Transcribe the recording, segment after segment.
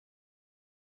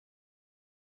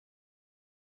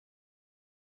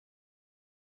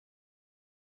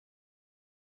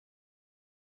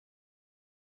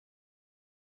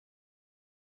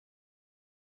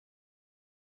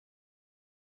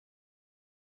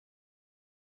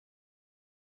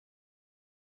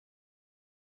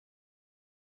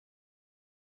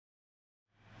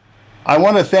I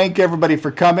want to thank everybody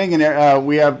for coming, and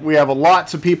we have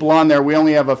lots of people on there. We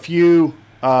only have a few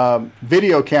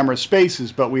video camera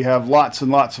spaces, but we have lots and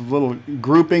lots of little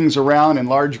groupings around and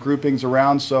large groupings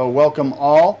around, so welcome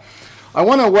all. I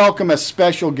want to welcome a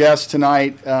special guest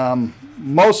tonight,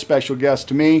 most special guest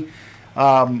to me,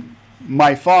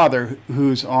 my father,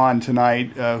 who's on tonight,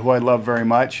 who I love very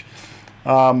much.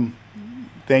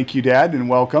 Thank you, Dad, and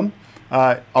welcome.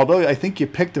 Although I think you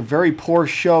picked a very poor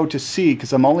show to see,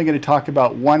 because I'm only going to talk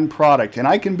about one product, and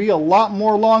I can be a lot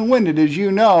more long-winded, as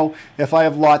you know, if I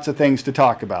have lots of things to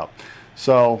talk about.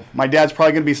 So my dad's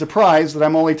probably going to be surprised that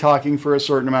I'm only talking for a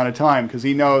certain amount of time, because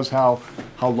he knows how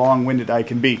long-winded I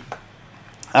can be.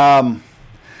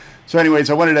 So anyways,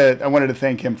 I wanted to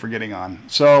thank him for getting on.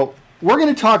 So we're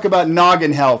going to talk about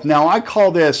Noggin Health. Now, I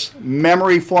call this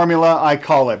memory formula, I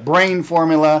call it brain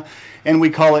formula, and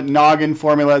we call it Noggin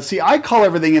formula. See, I call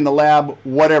everything in the lab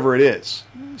whatever it is.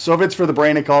 So if it's for the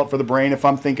brain, I call it for the brain. If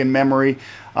I'm thinking memory,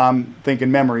 I'm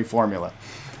thinking memory formula.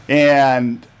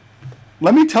 And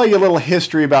let me tell you a little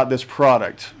history about this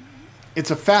product.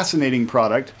 It's a fascinating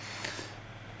product.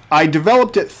 I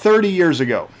developed it 30 years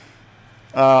ago.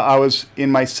 I was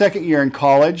in my second year in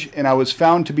college, and I was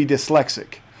found to be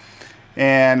dyslexic.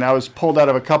 And I was pulled out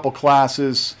of a couple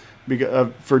classes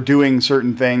for doing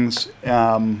certain things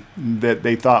that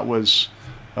they thought was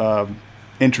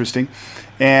interesting.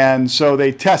 And so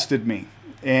they tested me,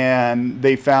 and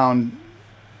they found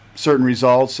certain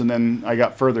results, and then I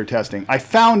got further testing. I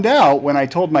found out when I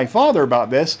told my father about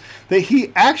this that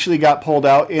he actually got pulled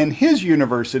out in his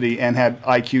university and had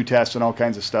IQ tests and all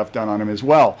kinds of stuff done on him as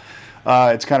well.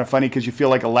 It's kind of funny because you feel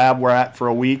like a lab rat for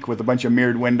a week with a bunch of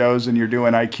mirrored windows, and you're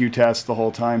doing IQ tests the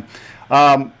whole time.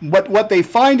 What they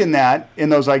find in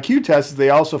those IQ tests is they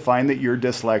also find that you're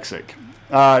dyslexic.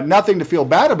 Nothing to feel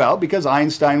bad about, because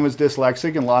Einstein was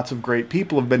dyslexic and lots of great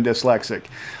people have been dyslexic.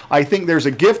 I think there's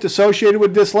a gift associated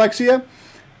with dyslexia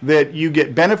that you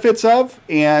get benefits of,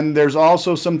 and there's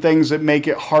also some things that make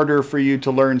it harder for you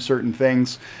to learn certain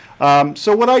things.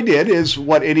 So what I did is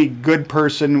what any good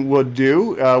person would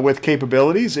do with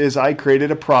capabilities is I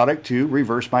created a product to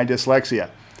reverse my dyslexia.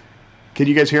 Can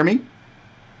you guys hear me?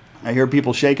 I hear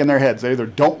people shaking their heads. They either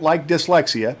don't like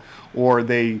dyslexia, or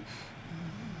they...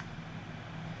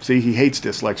 See, he hates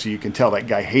dyslexia. You can tell that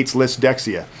guy hates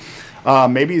lysdexia.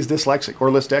 Maybe he's dyslexic or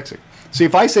lysdexic. See,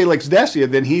 if I say lysdexia,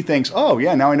 then he thinks, oh,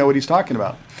 yeah, now I know what he's talking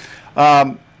about.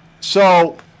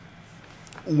 So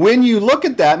when you look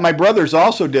at that, my brother's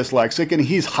also dyslexic, and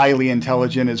he's highly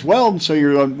intelligent as well. And so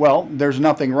you're going, well, there's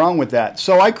nothing wrong with that.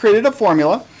 So I created a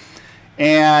formula,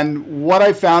 and what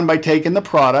I found by taking the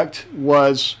product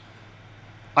was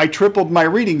I tripled my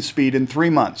reading speed in 3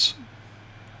 months.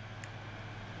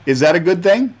 Is that a good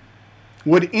thing?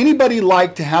 Would anybody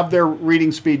like to have their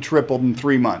reading speed tripled in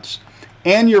 3 months?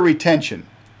 And your retention.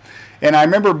 And I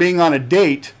remember being on a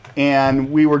date, and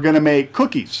we were going to make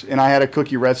cookies. And I had a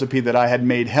cookie recipe that I had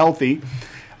made healthy.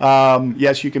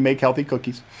 Yes, you can make healthy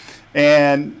cookies.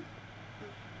 And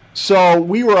so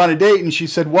we were on a date, and she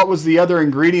said, what was the other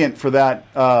ingredient for that,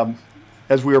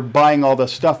 as we were buying all the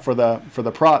stuff for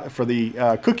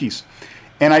the cookies.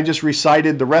 And I just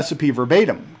recited the recipe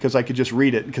verbatim, because I could just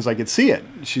read it, because I could see it.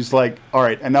 She's like, all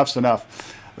right, enough's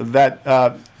enough.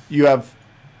 That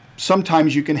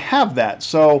sometimes you can have that.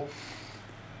 So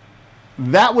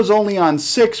that was only on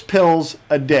 6 pills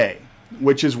a day,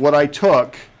 which is what I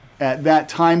took at that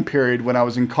time period when I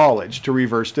was in college to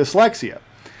reverse dyslexia.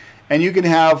 And you can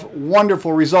have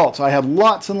wonderful results. I had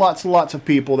lots and lots and lots of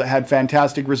people that had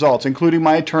fantastic results, including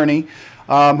my attorney,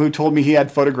 who told me he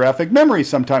had photographic memory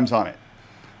sometimes on it.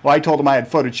 Well, I told him I had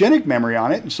photogenic memory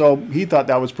on it, and so he thought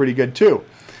that was pretty good too.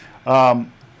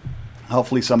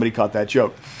 Hopefully somebody caught that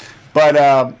joke. But,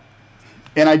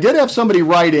 and I did have somebody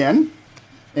write in,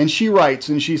 and she writes,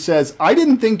 and she says, I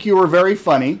didn't think you were very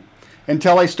funny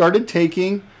until I started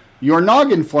taking your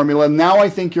Noggin formula. Now I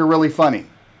think you're really funny.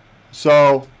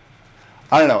 So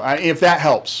I don't know if that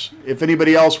helps. If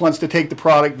anybody else wants to take the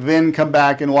product, then come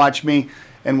back and watch me,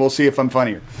 and we'll see if I'm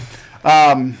funnier.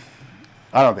 I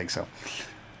don't think so.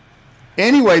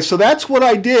 Anyway, so that's what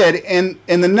I did, and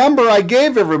the number I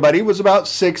gave everybody was about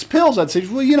 6 pills. I'd say,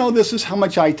 well, you know, this is how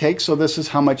much I take, so this is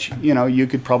how much, you know, you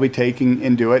could probably take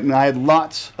and do it. And I had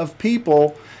lots of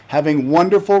people having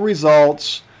wonderful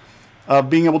results, of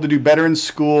being able to do better in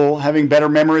school, having better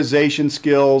memorization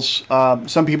skills.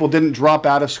 Some people didn't drop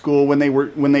out of school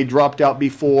when they dropped out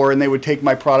before, and they would take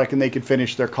my product and they could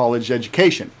finish their college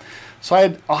education. So I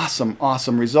had awesome,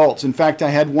 awesome results. In fact, I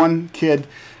had one kid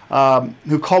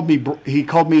who called me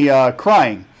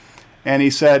crying, and he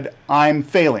said, I'm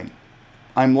failing.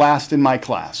 I'm last in my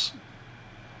class.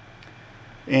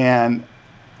 And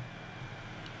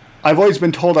I've always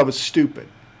been told I was stupid,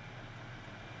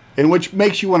 and which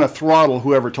makes you want to throttle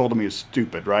whoever told me he was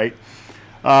stupid, right?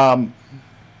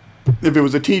 If it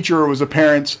was a teacher or it was a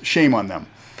parent's, shame on them.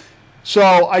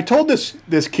 So I told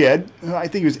this kid, I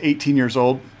think he was 18 years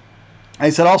old, I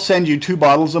said, I'll send you 2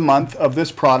 bottles a month of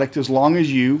this product as long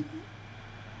as you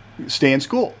stay in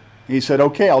school. He said,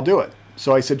 okay, I'll do it.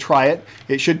 So I said, try it.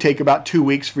 It should take about 2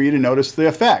 weeks for you to notice the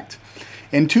effect.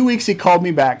 In 2 weeks, he called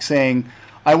me back saying,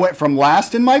 I went from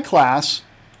last in my class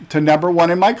to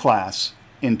 #1 in my class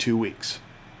in 2 weeks.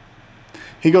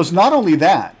 He goes, not only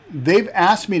that, they've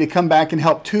asked me to come back and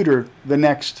help tutor the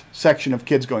next section of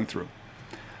kids going through.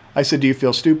 I said, do you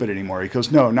feel stupid anymore? He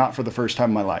goes, no, not for the first time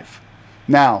in my life.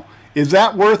 Now, is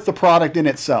that worth the product in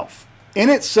itself? In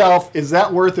itself, is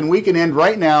that worth, and we can end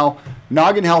right now,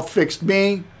 Noggin Health fixed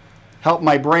me, helped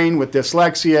my brain with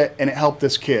dyslexia, and it helped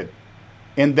this kid.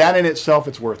 And that in itself,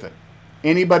 it's worth it.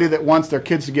 Anybody that wants their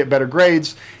kids to get better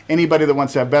grades, anybody that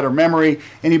wants to have better memory,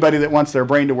 anybody that wants their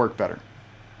brain to work better.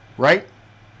 Right?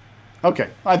 Okay,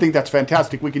 I think that's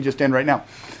fantastic. We can just end right now.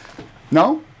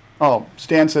 No? Oh,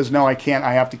 Stan says, no, I can't.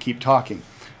 I have to keep talking.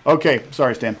 Okay,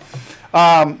 sorry, Stan.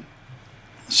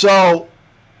 So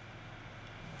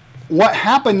what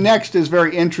happened next is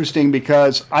very interesting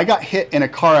because I got hit in a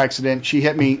car accident. She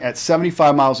hit me at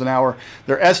 75 miles an hour.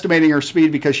 They're estimating her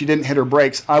speed because she didn't hit her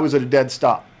brakes. I was at a dead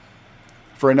stop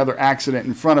for another accident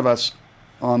in front of us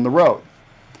on the road.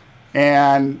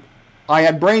 And I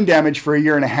had brain damage for 1.5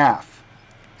 years.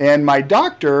 And my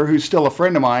doctor, who's still a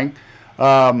friend of mine,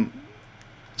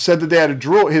 said that they had a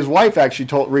drool. His wife actually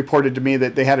reported to me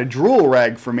that they had a drool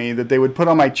rag for me that they would put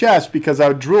on my chest because I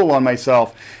would drool on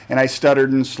myself, and I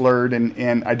stuttered and slurred,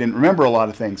 and I didn't remember a lot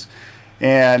of things.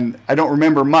 And I don't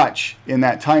remember much in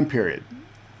that time period.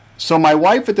 So my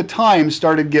wife at the time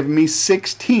started giving me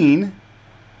 16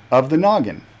 of the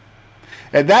Noggin.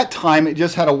 At that time, it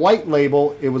just had a white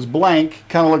label. It was blank,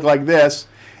 kind of looked like this,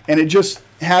 and it just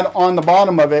had on the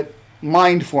bottom of it,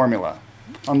 Mind Formula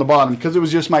on the bottom, because it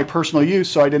was just my personal use,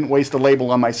 so I didn't waste a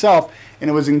label on myself, and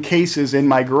it was in cases in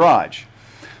my garage.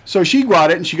 So she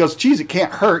got it, and she goes, geez, it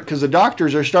can't hurt, because the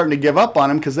doctors are starting to give up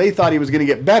on him because they thought he was going to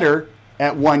get better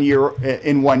at 1 year,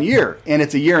 in 1 year, and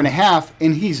it's 1.5 years,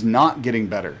 and he's not getting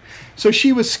better. So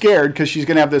she was scared because she's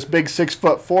going to have this big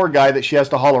 6'4" guy that she has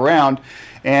to haul around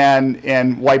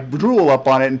and wipe drool up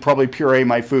on it and probably puree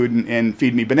my food and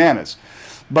feed me bananas.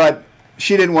 But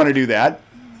she didn't want to do that.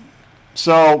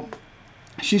 So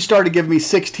she started giving me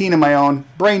 16 of my own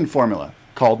brain formula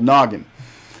called Noggin.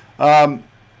 And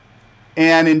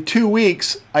in 2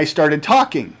 weeks, I started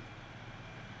talking.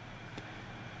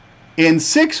 In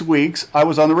 6 weeks, I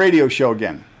was on the radio show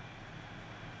again.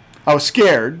 I was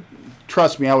scared.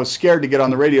 Trust me, I was scared to get on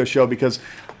the radio show because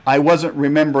I wasn't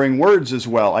remembering words as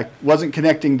well. I wasn't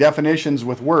connecting definitions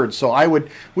with words. So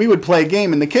we would play a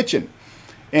game in the kitchen.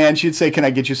 And she'd say, can I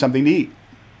get you something to eat?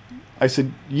 I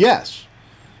said, yes.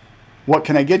 What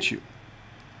can I get you?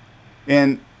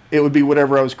 And it would be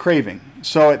whatever I was craving.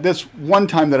 So at this one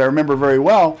time that I remember very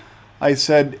well, I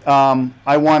said,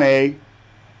 I want a,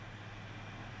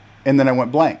 and then I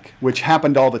went blank, which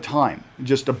happened all the time.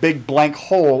 Just a big blank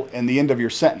hole in the end of your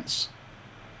sentence.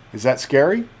 Is that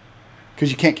scary?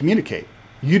 Because you can't communicate.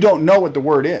 You don't know what the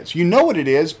word is. You know what it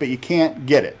is, but you can't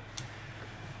get it.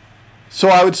 So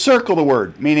I would circle the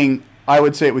word, meaning I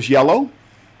would say it was yellow,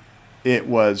 it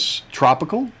was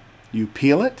tropical, you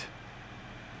peel it,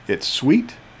 it's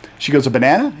sweet. She goes, a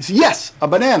banana? I said, yes, a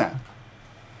banana.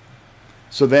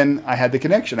 So then I had the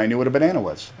connection. I knew what a banana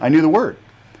was. I knew the word.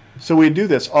 So we'd do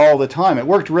this all the time. It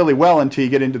worked really well until you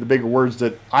get into the bigger words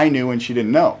that I knew and she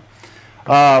didn't know.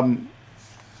 And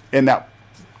that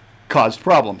caused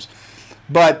problems.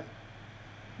 But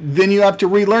then you have to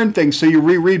relearn things. So you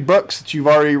reread books that you've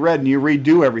already read and you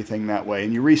redo everything that way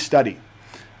and you restudy.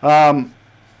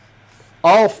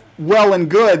 All well and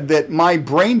good that my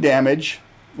brain damage,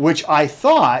 which I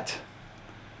thought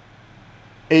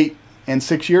 8 and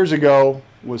 6 years ago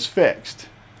was fixed.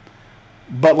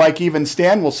 But like even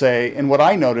Stan will say, and what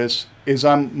I notice is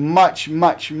I'm much,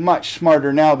 much, much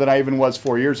smarter now than I even was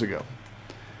 4 years ago.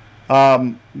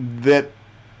 That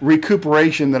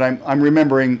recuperation, that I'm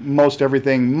remembering most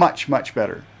everything much, much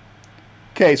better.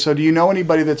 Okay, so do you know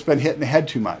anybody that's been hit in the head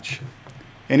too much?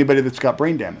 Anybody that's got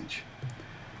brain damage?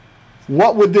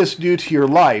 What would this do to your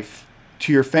life,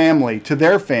 to your family, to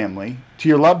their family, to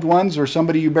your loved ones or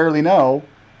somebody you barely know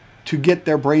to get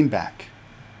their brain back?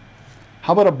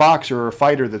 How about a boxer or a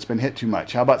fighter that's been hit too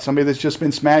much? How about somebody that's just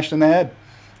been smashed in the head,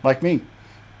 like me?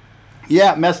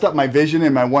 Yeah, it messed up my vision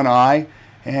in my one eye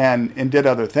and did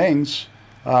other things.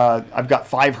 I've got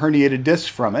 5 herniated discs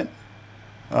from it.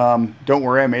 Don't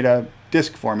worry, I made a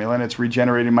disc formula, and it's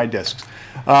regenerating my discs.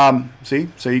 See,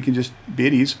 so you can just be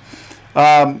at ease.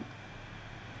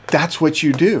 That's what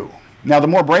you do. Now, the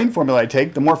more brain formula I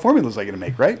take, the more formulas I get to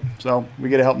make, right? So we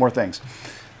get to help more things.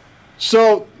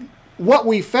 So what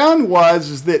we found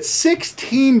was that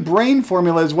 16 brain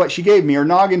formula is what she gave me, or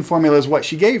Noggin formula is what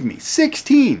she gave me.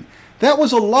 16. That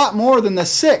was a lot more than the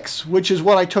 6, which is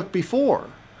what I took before.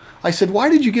 I said, why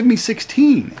did you give me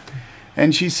 16?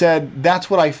 And she said, that's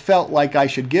what I felt like I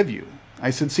should give you.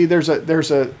 I said, see, there's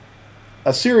a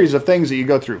series of things that you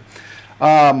go through.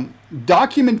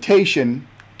 Documentation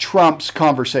trumps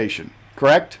conversation,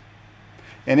 correct?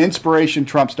 And inspiration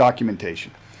trumps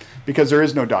documentation, because there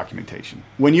is no documentation.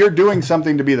 When you're doing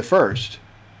something to be the first,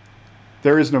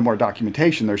 there is no more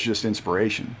documentation, there's just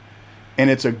inspiration.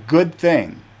 And it's a good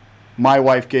thing my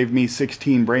wife gave me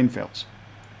 16 brain fills.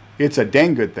 It's a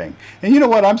dang good thing. And you know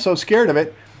what? I'm so scared of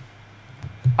it,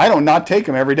 I don't not take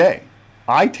them every day.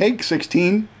 I take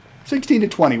 16 to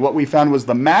 20. What we found was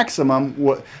the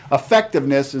maximum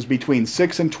effectiveness is between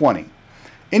 6 and 20.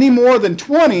 Any more than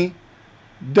 20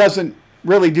 doesn't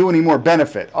really do any more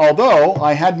benefit. Although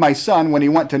I had my son, when he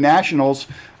went to nationals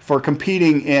for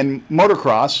competing in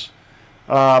motocross,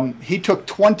 he took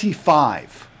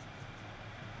 25.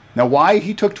 Now, why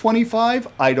he took 25,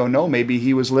 I don't know. Maybe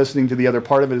he was listening to the other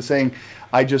part of it and saying,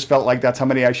 I just felt like that's how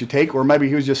many I should take. Or maybe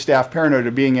he was just staff paranoid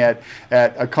of being at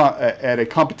a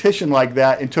competition like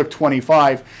that and took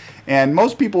 25. And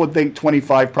most people would think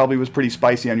 25 probably was pretty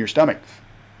spicy on your stomach.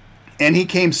 And he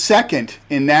came second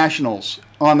in nationals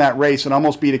on that race and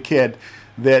almost beat a kid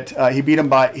that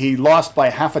he lost by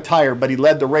half a tire, but he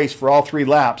led the race for all 3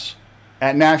 laps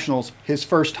at nationals his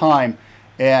first time,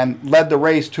 and led the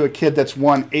race to a kid that's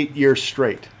won 8 years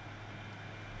straight.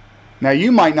 Now,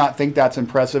 you might not think that's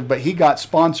impressive, but he got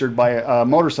sponsored by a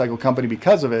motorcycle company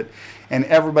because of it, and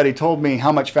everybody told me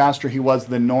how much faster he was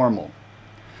than normal.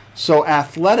 So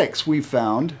athletics, we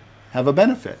found, have a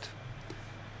benefit.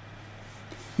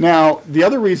 Now, the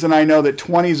other reason I know that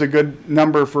 20 is a good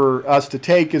number for us to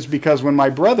take is because when my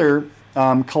brother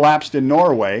collapsed in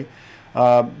Norway,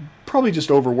 probably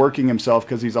just overworking himself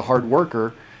because he's a hard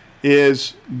worker,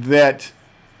 is that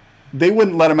they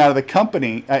wouldn't let him out of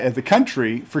the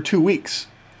country for 2 weeks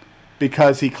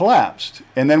because he collapsed.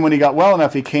 And then when he got well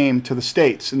enough, he came to the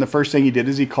States. And the first thing he did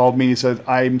is he called me and he said,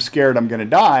 I'm scared I'm going to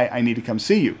die. I need to come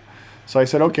see you. So I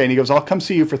said, okay. And he goes, I'll come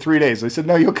see you for 3 days. I said,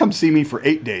 no, you'll come see me for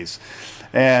 8 days.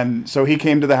 And so he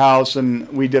came to the house and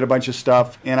we did a bunch of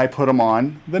stuff, and I put him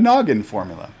on the Noggin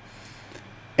formula.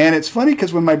 And it's funny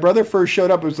because when my brother first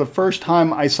showed up, it was the first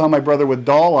time I saw my brother with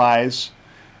doll eyes,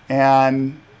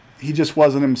 and he just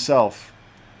wasn't himself.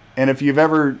 And if you've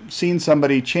ever seen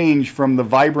somebody change from the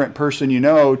vibrant person you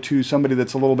know to somebody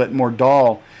that's a little bit more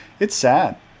dull, it's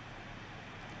sad.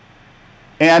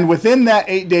 And within that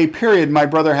 8-day period, my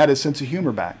brother had his sense of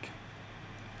humor back,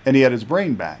 and he had his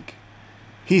brain back.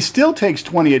 He still takes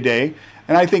 20 a day,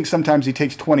 and I think sometimes he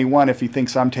takes 21 if he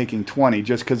thinks I'm taking 20,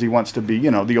 just because he wants to be,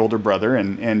 you know, the older brother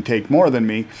and take more than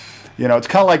me. You know, it's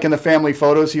kind of like in the family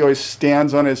photos, he always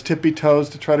stands on his tippy toes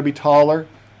to try to be taller,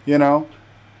 you know.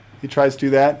 He tries to do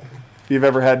that. If you've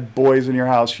ever had boys in your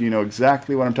house, you know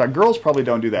exactly what I'm talking. Girls probably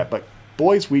don't do that, but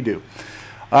boys, we do.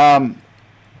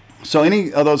 So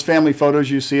any of those family photos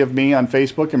you see of me on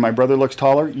Facebook and my brother looks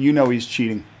taller, you know he's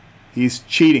cheating. He's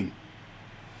cheating.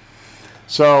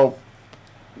 So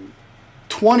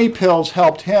 20 pills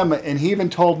helped him, and he even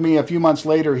told me a few months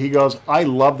later, he goes, I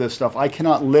love this stuff. I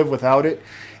cannot live without it.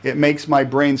 It makes my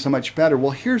brain so much better.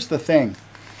 Well, here's the thing.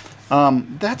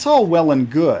 That's all well and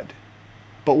good,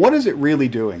 but what is it really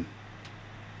doing?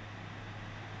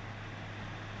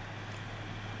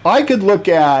 I could look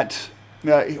at,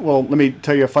 well, let me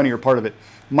tell you a funnier part of it.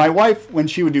 My wife, when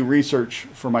she would do research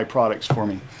for my products for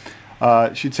me,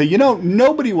 she'd say, you know,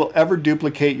 nobody will ever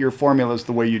duplicate your formulas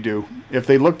the way you do. If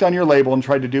they looked on your label and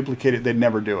tried to duplicate it, they'd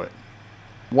never do it.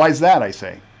 Why is that, I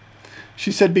say?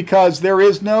 She said, because there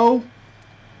is no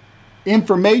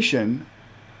information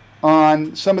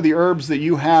on some of the herbs that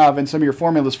you have and some of your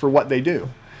formulas for what they do.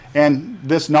 And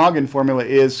this Noggin formula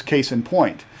is case in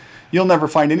point. You'll never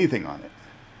find anything on it.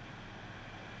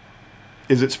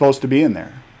 Is it supposed to be in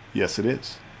there? Yes, it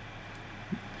is.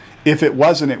 If it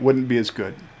wasn't, it wouldn't be as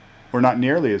good, or not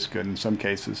nearly as good in some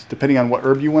cases, depending on what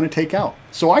herb you want to take out.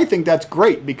 So I think that's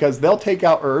great, because they'll take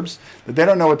out herbs that they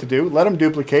don't know what to do, let them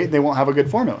duplicate, and they won't have a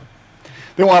good formula.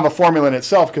 They won't have a formula in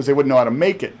itself because they wouldn't know how to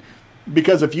make it.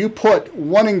 Because if you put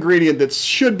one ingredient that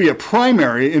should be a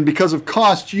primary, and because of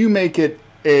cost, you make it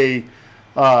a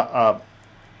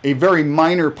very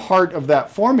minor part of that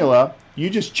formula, you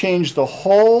just change the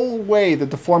whole way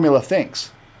that the formula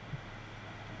thinks.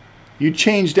 You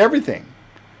changed everything.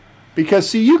 Because,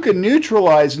 see, you can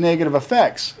neutralize negative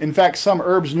effects. In fact, some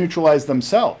herbs neutralize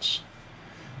themselves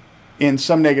in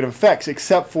some negative effects,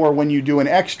 except for when you do an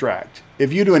extract.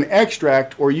 If you do an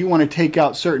extract or you want to take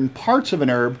out certain parts of an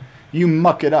herb, you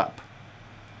muck it up.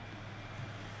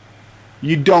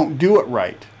 You don't do it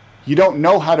right. You don't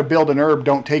know how to build an herb,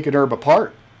 don't take an herb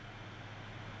apart.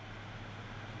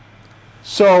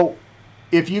 So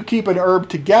if you keep an herb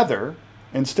together,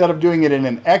 instead of doing it in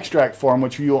an extract form,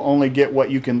 which you'll only get what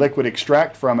you can liquid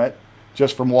extract from it,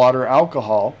 just from water,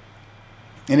 alcohol,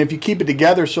 and if you keep it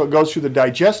together so it goes through the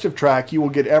digestive tract, you will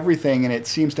get everything, and it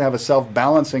seems to have a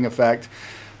self-balancing effect.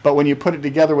 But when you put it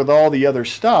together with all the other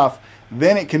stuff,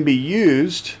 then it can be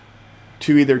used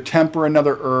to either temper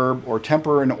another herb or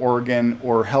temper an organ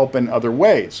or help in other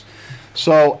ways.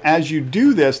 So as you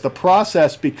do this, the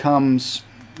process becomes,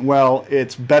 well,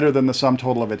 it's better than the sum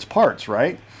total of its parts,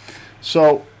 right?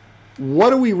 So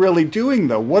what are we really doing,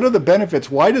 though? What are the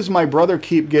benefits? Why does my brother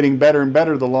keep getting better and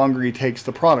better the longer he takes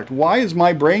the product? Why is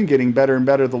my brain getting better and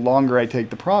better the longer I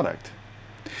take the product?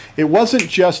 It wasn't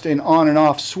just an on and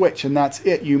off switch and that's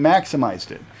it. You maximized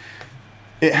it.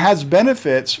 It has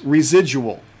benefits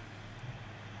residual.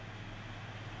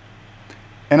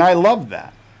 And I love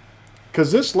that.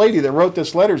 Because this lady that wrote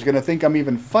this letter is going to think I'm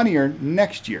even funnier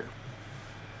next year.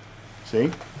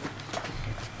 See?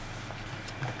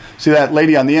 See that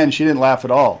lady on the end, she didn't laugh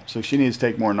at all. So she needs to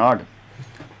take more noggin.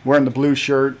 Wearing the blue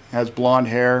shirt, has blonde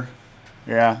hair.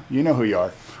 Yeah, you know who you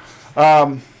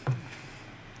are.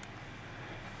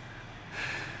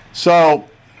 So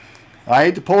I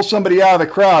hate to pull somebody out of the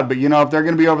crowd, but you know, if they're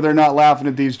going to be over there not laughing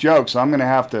at these jokes, I'm going to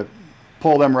have to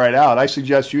pull them right out. I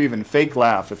suggest you even fake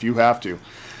laugh if you have to.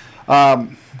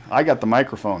 I got the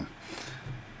microphone.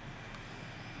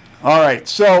 All right,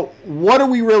 so what are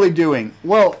we really doing?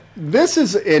 Well, this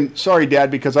is in, sorry, Dad,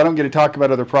 because I don't get to talk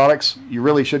about other products. You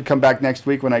really should come back next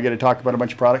week when I get to talk about a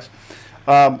bunch of products.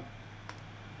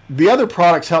 The other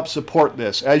products help support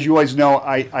this. As you always know,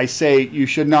 I say you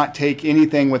should not take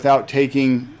anything without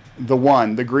taking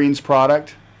the greens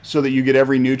product, so that you get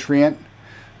every nutrient.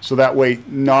 So that way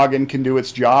Noggin can do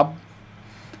its job.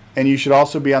 And you should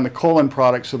also be on the colon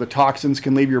product so the toxins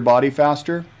can leave your body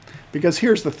faster. Because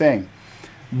here's the thing.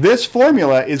 This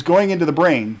formula is going into the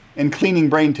brain and cleaning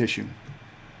brain tissue.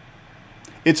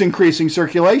 It's increasing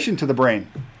circulation to the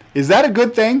brain. Is that a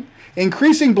good thing?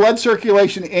 Increasing blood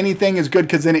circulation, anything is good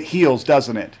because then it heals,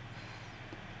 doesn't it?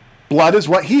 Blood is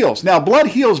what heals. Now, blood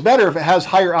heals better if it has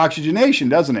higher oxygenation,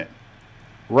 doesn't it?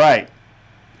 Right.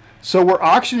 So we're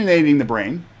oxygenating the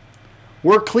brain.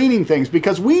 We're cleaning things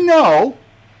because we know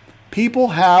people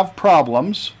have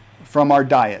problems from our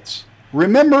diets.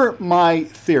 Remember my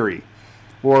theory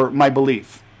or my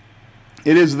belief.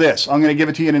 It is this. I'm going to give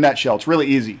it to you in a nutshell. It's really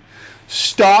easy.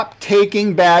 Stop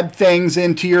taking bad things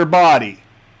into your body.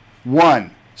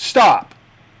 1, stop.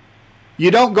 You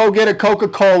don't go get a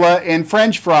Coca-Cola and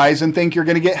French fries and think you're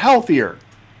going to get healthier.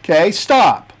 Okay,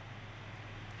 stop.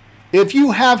 If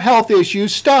you have health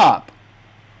issues, stop.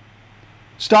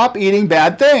 Stop eating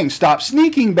bad things. Stop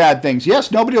sneaking bad things.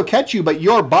 Yes, nobody will catch you, but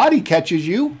your body catches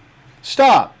you.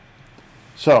 Stop.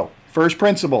 So, first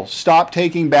principle, stop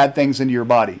taking bad things into your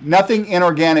body. Nothing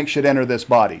inorganic should enter this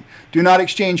body. Do not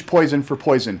exchange poison for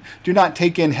poison. Do not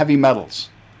take in heavy metals.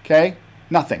 Okay?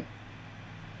 Nothing.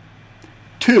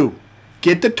 2,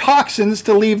 get the toxins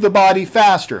to leave the body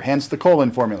faster, hence the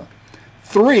colon formula.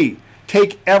 3,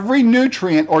 take every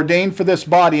nutrient ordained for this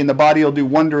body and the body will do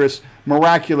wondrous,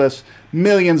 miraculous,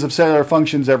 millions of cellular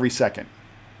functions every second.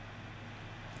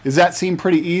 Does that seem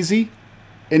pretty easy?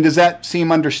 And does that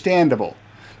seem understandable?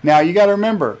 Now you got to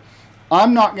remember,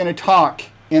 I'm not going to talk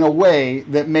in a way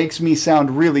that makes me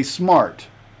sound really smart.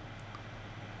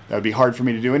 That would be hard for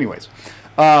me to do anyways.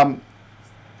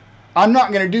 I'm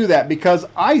not going to do that because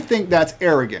I think that's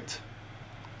arrogant.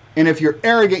 And if you're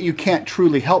arrogant, you can't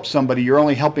truly help somebody. You're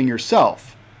only helping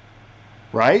yourself,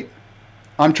 right?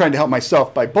 I'm trying to help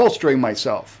myself by bolstering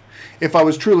myself. If I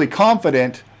was truly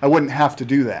confident, I wouldn't have to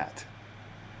do that.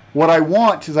 What I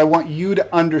want is I want you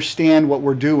to understand what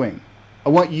we're doing. I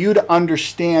want you to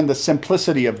understand the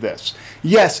simplicity of this.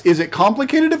 Yes, is it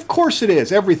complicated? Of course it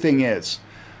is. Everything is.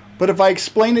 But if I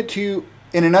explain it to you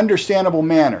in an understandable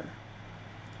manner,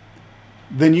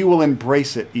 then you will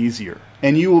embrace it easier.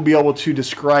 And you will be able to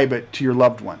describe it to your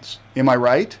loved ones. Am I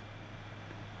right?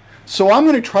 So I'm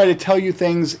going to try to tell you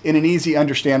things in an easy,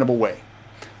 understandable way.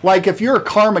 Like if you're a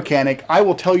car mechanic, I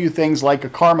will tell you things like a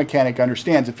car mechanic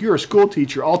understands. If you're a school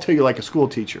teacher, I'll tell you like a school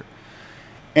teacher.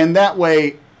 And that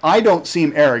way, I don't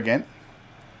seem arrogant,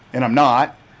 and I'm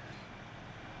not,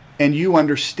 and you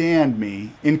understand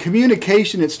me. In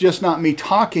communication, it's just not me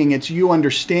talking, it's you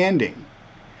understanding.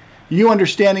 You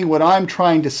understanding what I'm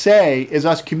trying to say is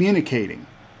us communicating.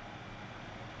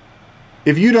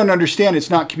 If you don't understand, it's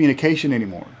not communication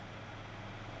anymore.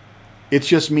 It's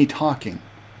just me talking.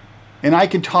 And I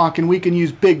can talk and we can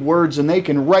use big words and they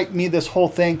can write me this whole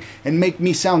thing and make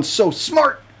me sound so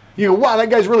smart. You go, wow, that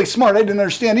guy's really smart. I didn't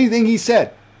understand anything he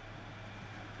said.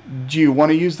 Do you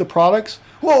want to use the products?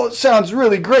 Well, it sounds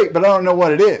really great, but I don't know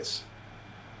what it is.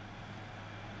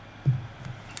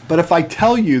 But if I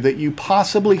tell you that you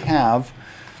possibly have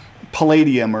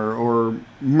palladium or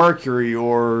mercury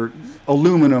or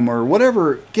aluminum or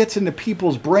whatever gets into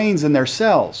people's brains and their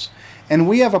cells, and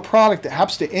we have a product that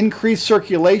helps to increase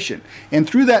circulation, and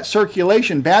through that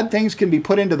circulation, bad things can be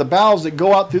put into the bowels that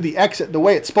go out through the exit the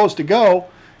way it's supposed to go,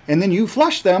 and then you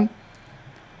flush them,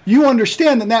 you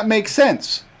understand that that makes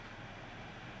sense.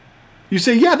 You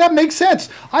say, yeah, that makes sense.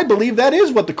 I believe that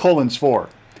is what the colon's for.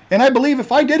 And I believe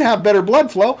if I did have better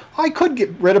blood flow, I could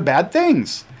get rid of bad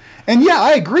things. And yeah,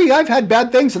 I agree. I've had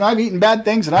bad things and I've eaten bad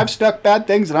things and I've stuck bad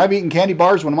things and I've eaten candy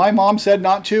bars when my mom said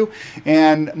not to.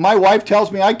 And my wife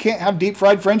tells me I can't have deep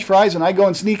fried French fries and I go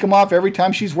and sneak them off every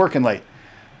time she's working late.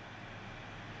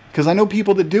 Because I know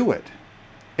people that do it.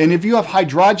 And if you have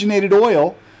hydrogenated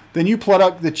oil, then you plug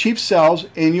up the chief cells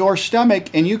in your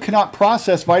stomach and you cannot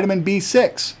process vitamin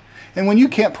B6. And when you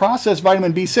can't process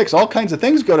vitamin B6, all kinds of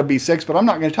things go to B6, but I'm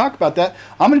not going to talk about that.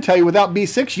 I'm going to tell you without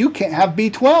B6, you can't have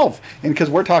B12. And because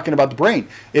we're talking about the brain.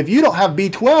 If you don't have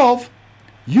B12,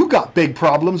 you got big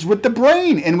problems with the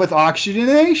brain and with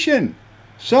oxygenation.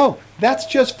 So that's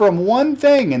just from one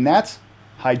thing, and that's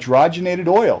hydrogenated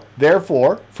oil.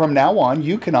 Therefore, from now on,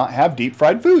 you cannot have deep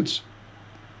fried foods.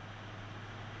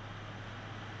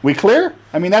 We clear?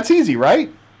 I mean, that's easy,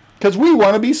 right? Because we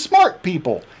want to be smart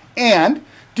people. And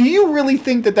do you really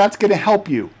think that that's going to help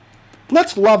you?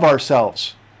 Let's love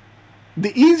ourselves.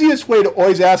 The easiest way to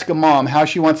always ask a mom how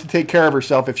she wants to take care of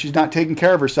herself if she's not taking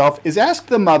care of herself is ask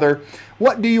the mother,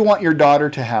 what do you want your daughter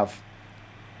to have?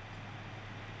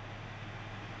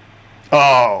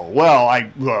 Oh, well, I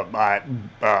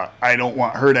don't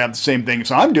want her to have the same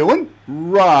things I'm doing.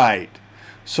 Right.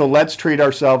 So let's treat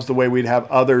ourselves the way we'd have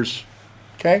others.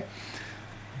 Okay?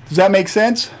 Does that make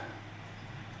sense?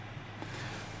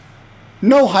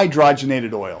 No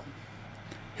hydrogenated oil.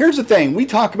 Here's the thing. We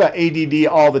talk about ADD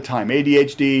all the time.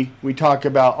 ADHD. We talk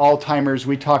about Alzheimer's.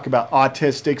 We talk about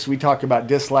autistics. We talk about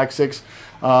dyslexics.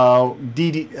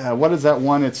 What is that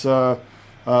one? It's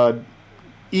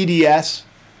EDS.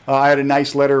 I had a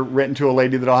nice letter written to a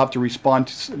lady that I'll have to respond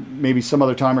to maybe some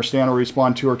other time, or Stan will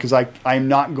respond to her, because I'm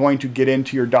not going to get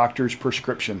into your doctor's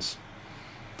prescriptions.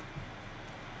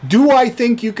 Do I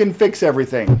think you can fix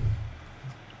everything?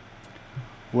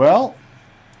 Well,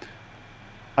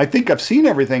 I think I've seen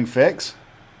everything fix.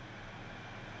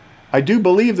 I do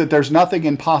believe that there's nothing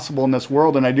impossible in this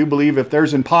world, and I do believe if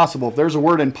there's a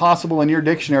word impossible in your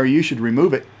dictionary, you should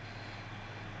remove it.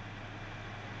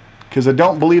 Because I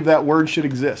don't believe that word should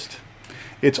exist.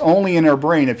 It's only in our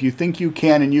brain. If you think you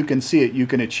can and you can see it, you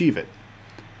can achieve it.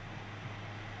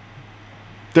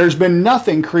 There's been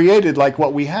nothing created like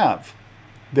what we have.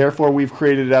 Therefore, we've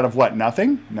created it out of what?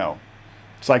 Nothing? No.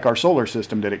 It's like our solar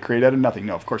system. Did it create out of nothing?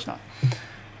 No, of course not.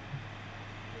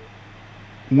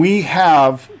 We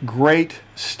have great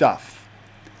stuff.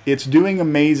 It's doing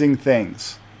amazing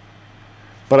things.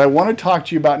 But I want to talk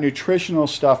to you about nutritional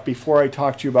stuff before I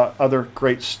talk to you about other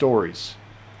great stories.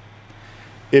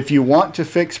 If you want to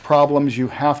fix problems, you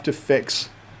have to fix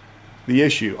the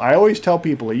issue. I always tell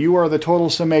people, you are the total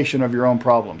summation of your own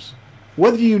problems.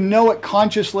 Whether you know it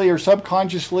consciously or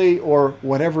subconsciously or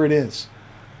whatever it is.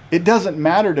 It doesn't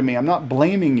matter to me. I'm not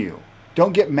blaming you.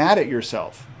 Don't get mad at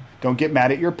yourself. Don't get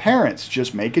mad at your parents.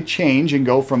 Just make a change and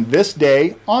go from this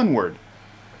day onward.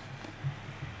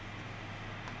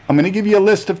 I'm going to give you a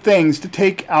list of things to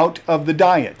take out of the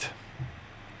diet.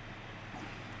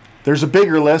 There's a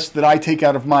bigger list that I take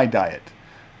out of my diet,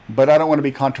 but I don't want to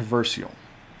be controversial.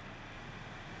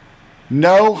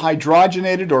 No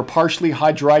hydrogenated or partially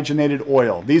hydrogenated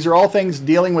oil. These are all things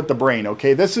dealing with the brain,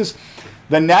 okay? This is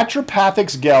the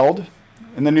Naturopathics Guild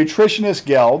and the Nutritionists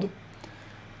Guild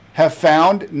have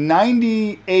found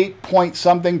 98 point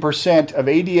something % of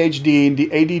ADHD and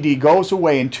ADD goes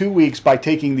away in 2 weeks by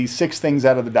taking these 6 things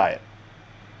out of the diet.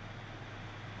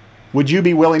 Would you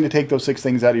be willing to take those 6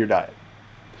 things out of your diet?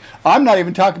 I'm not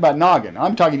even talking about Noggin.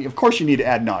 I'm talking, of course you need to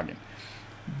add Noggin.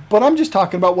 But I'm just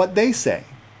talking about what they say.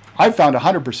 I've found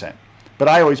 100%. But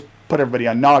I always put everybody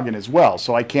on Noggin as well,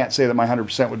 so I can't say that my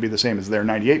 100% would be the same as their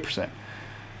 98%.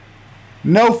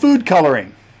 No food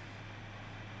coloring.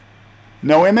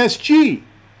 No MSG.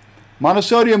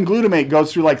 Monosodium glutamate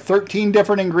goes through like 13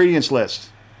 different ingredients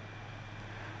lists.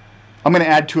 I'm going to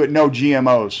add to it no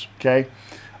GMOs, okay?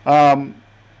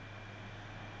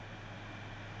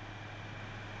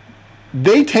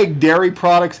 They take dairy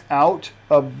products out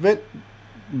of it,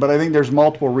 but I think there's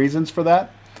multiple reasons for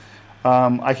that.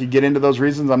 I could get into those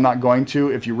reasons. I'm not going to.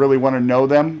 If you really want to know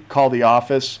them, call the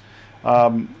office,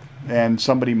 and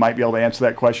somebody might be able to answer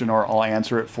that question, or I'll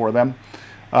answer it for them.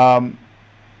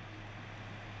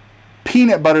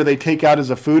 Peanut butter they take out as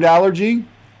a food allergy.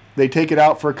 They take it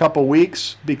out for a couple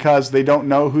weeks because they don't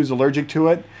know who's allergic to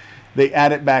it. They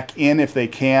add it back in if they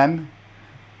can.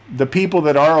 The people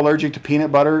that are allergic to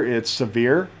peanut butter, it's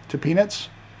severe to peanuts.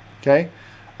 Okay.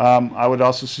 I would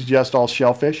also suggest all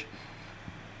shellfish.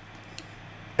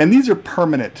 And these are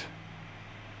permanent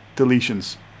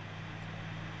deletions.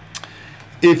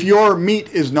 If your meat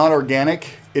is not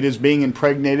organic, it is being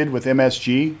impregnated with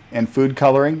MSG and food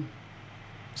coloring.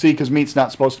 See, because meat's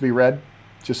not supposed to be red.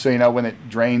 Just so you know, when it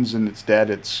drains and it's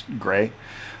dead, it's gray.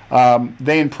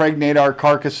 They impregnate our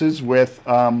carcasses with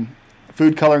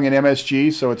food coloring and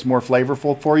MSG, so it's more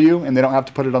flavorful for you, and they don't have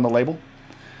to put it on the label.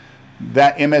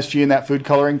 That MSG and that food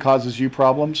coloring causes you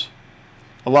problems.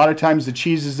 A lot of times the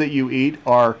cheeses that you eat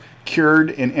are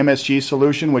cured in MSG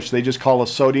solution, which they just call a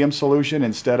sodium solution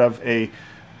instead of a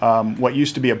what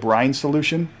used to be a brine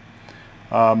solution.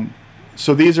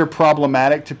 So these are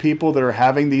problematic to people that are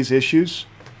having these issues.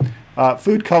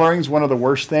 Food coloring is one of the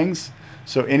worst things.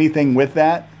 So anything with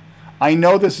that. I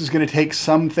know this is going to take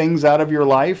some things out of your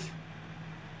life.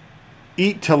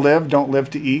 Eat to live, don't live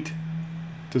to eat.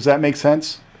 Does that make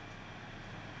sense?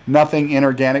 Nothing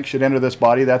inorganic should enter this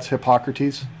body. That's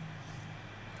Hippocrates.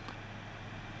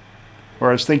 Or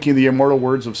I was thinking the immortal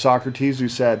words of Socrates, who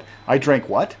said, I drank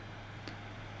what?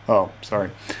 Oh,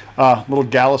 sorry. Little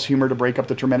Gallus humor to break up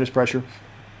the tremendous pressure.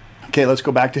 Okay, let's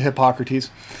go back to Hippocrates.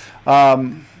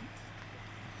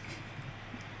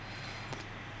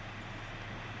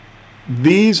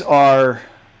 These are,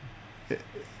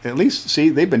 at least, see,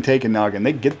 they've been taking Noggin.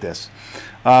 They get this.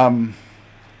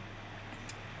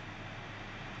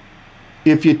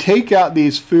 If you take out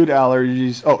these food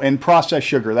allergies, oh, and processed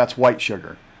sugar, that's white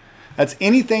sugar. That's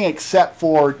anything except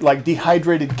for like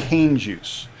dehydrated cane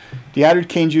juice. Dehydrated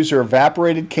cane juice or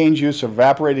evaporated cane juice or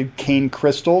evaporated cane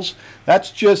crystals.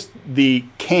 That's just the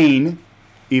cane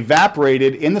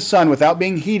evaporated in the sun without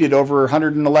being heated over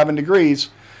 111 degrees,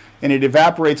 and it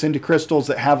evaporates into crystals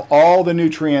that have all the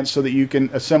nutrients so that you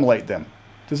can assimilate them.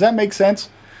 Does that make sense?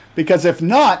 Because if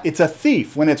not, it's a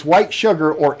thief. When it's white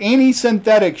sugar or any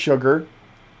synthetic sugar,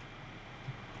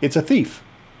 it's a thief.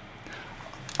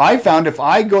 I found if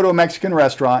I go to a Mexican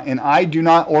restaurant and I do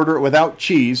not order it without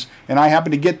cheese, and I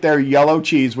happen to get their yellow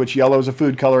cheese, which yellow is a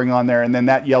food coloring on there, and then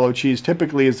that yellow cheese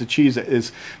typically is the cheese that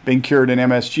is being cured in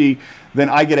MSG, then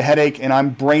I get a headache and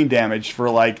I'm brain damaged for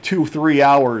like 2-3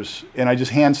 hours, and I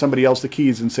just hand somebody else the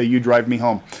keys and say, you drive me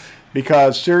home.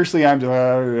 Because seriously, I'm,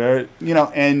 you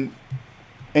know, and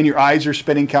your eyes are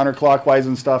spinning counterclockwise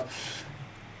and stuff.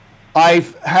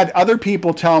 I've had other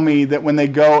people tell me that when they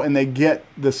go and they get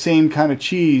the same kind of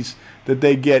cheese, that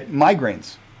they get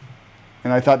migraines.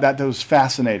 And I thought that was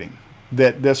fascinating,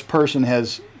 that this person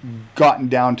has gotten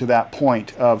down to that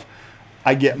point of,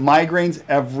 I get migraines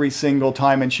every single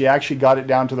time, and she actually got it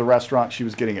down to the restaurant she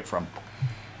was getting it from.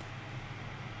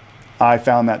 I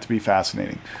found that to be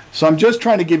fascinating. So I'm just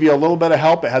trying to give you a little bit of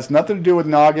help. It has nothing to do with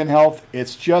Noggin Health.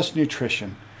 It's just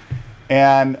nutrition.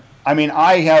 And I mean,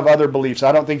 I have other beliefs.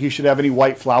 I don't think you should have any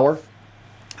white flour.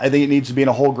 I think it needs to be in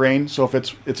a whole grain. So if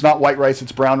it's not white rice,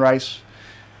 it's brown rice.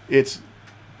 It's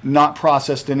not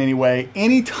processed in any way.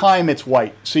 Anytime it's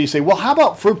white. So you say, well, how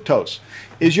about fructose?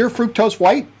 Is your fructose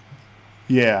white?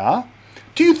 Yeah.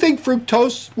 Do you think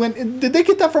fructose, did they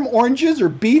get that from oranges or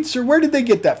beets, or where did they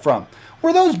get that from?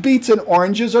 Were those beets and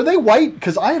oranges, are they white?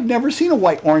 Because I have never seen a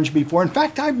white orange before. In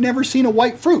fact, I've never seen a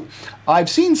white fruit. I've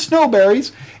seen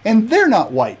snowberries, and they're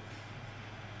not white.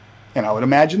 And I would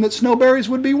imagine that snowberries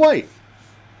would be white.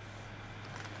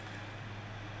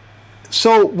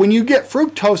 So when you get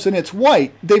fructose and it's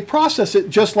white, they process it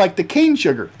just like the cane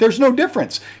sugar. There's no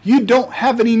difference. You don't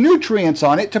have any nutrients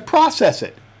on it to process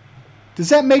it. Does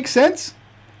that make sense?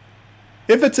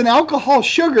 If it's an alcohol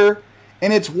sugar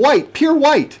and it's white, pure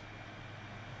white,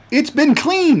 it's been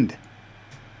cleaned.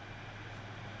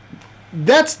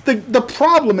 That's the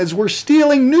problem, is we're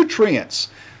stealing nutrients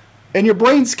and your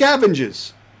brain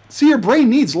scavenges. See, your brain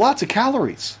needs lots of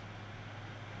calories.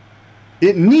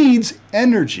 It needs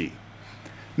energy.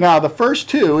 Now, the first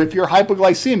two, if you're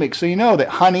hypoglycemic, so you know that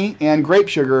honey and grape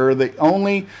sugar are the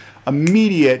only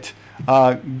immediate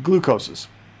glucoses,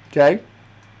 okay?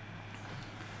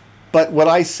 But what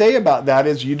I say about that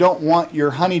is you don't want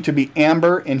your honey to be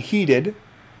amber and heated,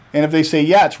 And if they say,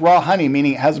 yeah, it's raw honey,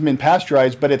 meaning it hasn't been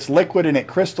pasteurized, but it's liquid and it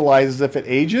crystallizes if it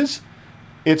ages,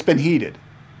 it's been heated.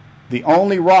 The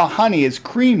only raw honey is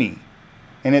creamy.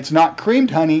 And it's not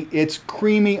creamed honey, it's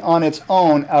creamy on its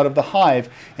own out of the hive.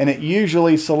 And it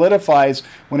usually solidifies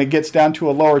when it gets down to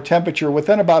a lower temperature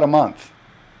within about a month.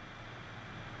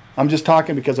 I'm just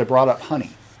talking because I brought up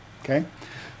honey. Okay?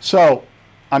 So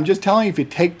I'm just telling you, if you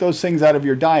take those things out of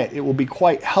your diet, it will be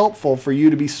quite helpful for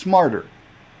you to be smarter.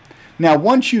 Now,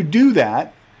 once you do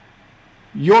that,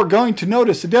 you're going to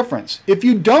notice a difference. If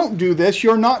you don't do this,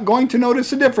 you're not going to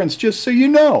notice a difference, just so you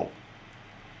know.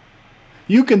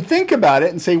 You can think about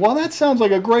it and say, well, that sounds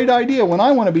like a great idea. When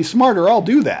I want to be smarter, I'll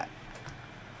do that.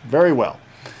 Very well.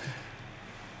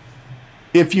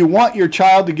 If you want your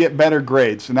child to get better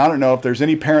grades, and I don't know if there's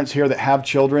any parents here that have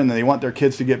children and they want their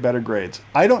kids to get better grades.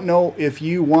 I don't know if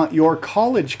you want your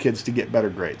college kids to get better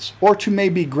grades, or to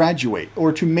maybe graduate,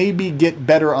 or to maybe get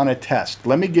better on a test.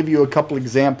 Let me give you a couple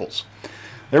examples.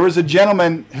 There was a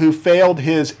gentleman who failed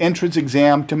his entrance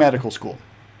exam to medical school.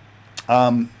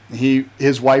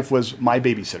 His wife was my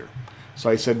babysitter. So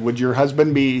I said, would your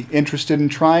husband be interested in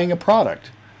trying a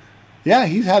product? Yeah,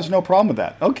 he has no problem with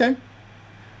that. Okay.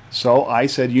 So I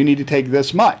said, you need to take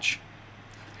this much.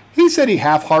 He said he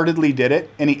half-heartedly did it,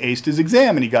 and he aced his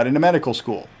exam, and he got into medical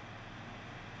school.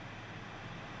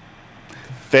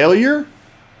 Failure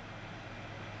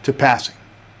to passing.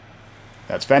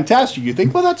 That's fantastic. You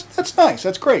think, well, that's nice.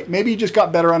 That's great. Maybe he just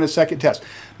got better on his second test.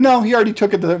 No, he already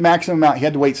took it the maximum amount. He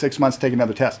had to wait 6 months to take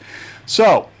another test.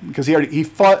 So, because he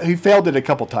failed it a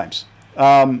couple times.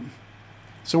 So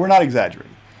we're not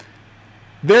exaggerating.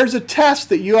 There's a test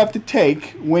that you have to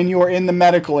take when you're in the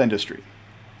medical industry.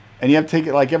 And you have to take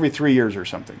it like every 3 years or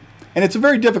something. And it's a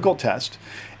very difficult test.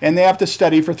 And they have to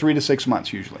study for 3 to 6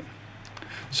 months usually.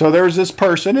 So there's this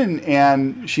person,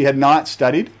 and she had not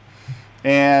studied.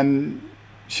 And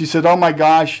she said, oh my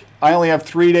gosh, I only have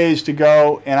 3 days to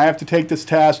go, and I have to take this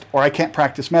test, or I can't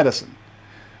practice medicine.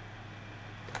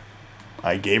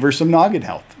 I gave her some Noggin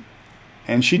Health.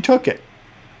 And she took it.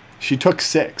 She took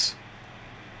 6.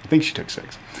 I think she took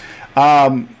 6.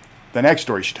 The next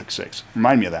story, she took 6.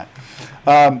 Remind me of that.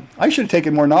 I should have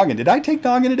taken more Noggin. Did I take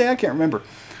Noggin today? I can't remember.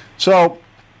 So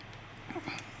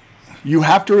you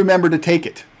have to remember to take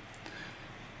it.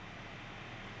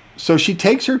 So she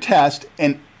takes her test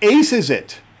and aces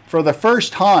it for the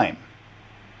first time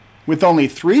with only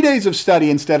 3 days of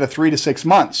study instead of 3 to 6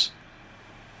 months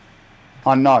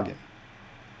on Noggin.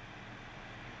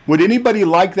 Would anybody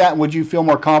like that? Would you feel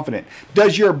more confident?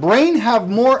 Does your brain have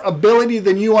more ability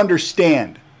than you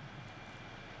understand?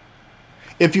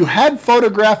 If you had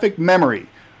photographic memory,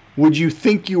 would you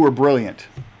think you were brilliant?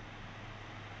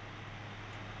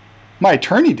 My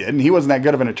attorney did, and he wasn't that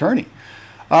good of an attorney.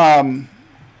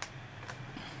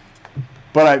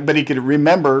 But he could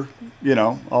remember, you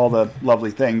know, all the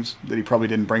lovely things that he probably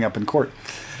didn't bring up in court.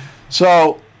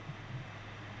 So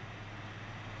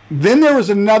then there was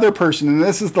another person, and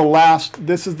this is the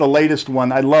latest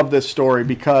one. I love this story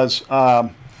because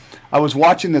I was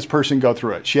watching this person go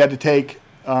through it. She had to take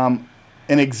an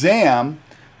exam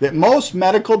that most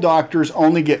medical doctors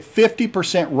only get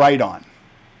 50% right on.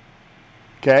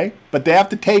 Okay? But they have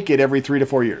to take it every 3 to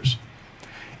 4 years.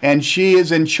 And she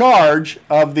is in charge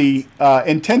of the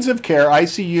intensive care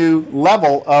ICU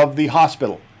level of the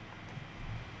hospital.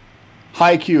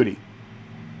 High acuity.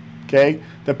 Okay?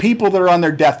 The people that are on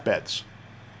their deathbeds.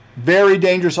 Very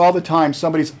dangerous all the time.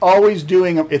 Somebody's always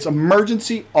doing it's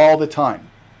emergency all the time.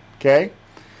 Okay?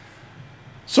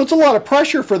 So it's a lot of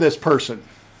pressure for this person.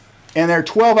 And they're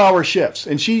 12-hour shifts.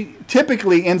 And she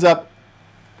typically ends up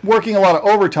working a lot of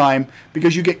overtime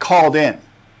because you get called in.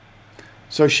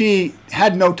 So she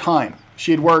had no time.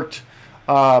 She had worked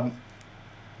 24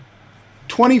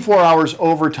 hours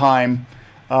overtime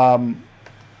and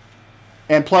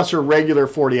plus her regular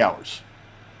 40 hours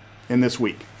in this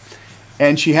week.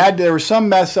 And there was some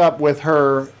mess up with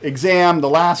her exam the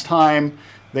last time.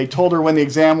 They told her when the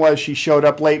exam was. She showed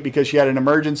up late because she had an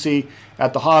emergency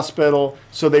at the hospital.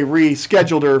 So they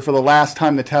rescheduled her for the last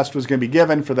time the test was going to be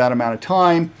given for that amount of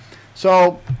time.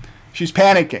 So she's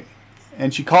panicking.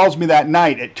 And she calls me that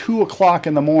night at 2 o'clock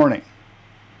in the morning.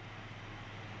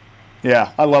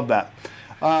 Yeah, I love that.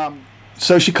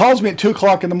 So she calls me at 2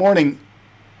 o'clock in the morning,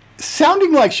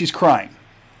 sounding like she's crying.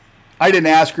 I didn't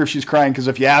ask her if she's crying, because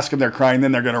if you ask them they're crying,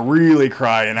 then they're going to really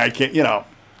cry. And I can't, you know,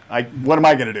 what am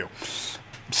I going to do?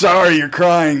 Sorry, you're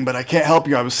crying, but I can't help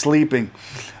you. I was sleeping.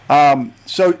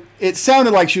 So it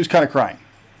sounded like she was kind of crying.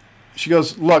 She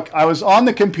goes, look, I was on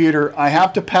the computer. I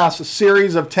have to pass a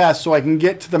series of tests so I can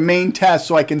get to the main test,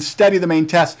 so I can study the main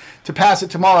test. To pass it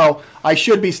tomorrow, I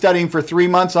should be studying for 3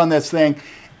 months on this thing.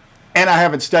 and I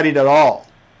haven't studied at all.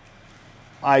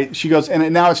 She goes,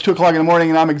 and now it's 2 o'clock in the morning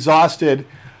and I'm exhausted.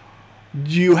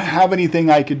 Do you have anything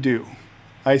I could do?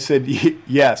 I said,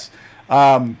 yes.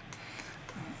 So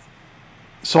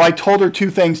I told her 2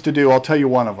 things to do. I'll tell you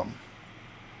one of them.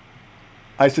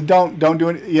 I said, don't do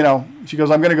it. You know, she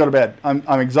goes, I'm going to go to bed.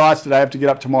 I'm exhausted. I have to get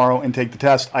up tomorrow and take the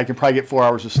test. I can probably get 4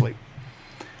 hours of sleep.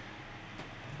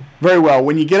 Very well.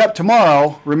 When you get up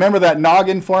tomorrow, remember that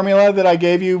Noggin formula that I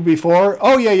gave you before?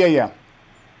 Oh, yeah.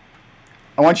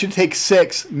 I want you to take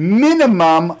 6,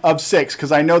 minimum of 6,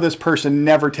 because I know this person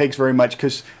never takes very much,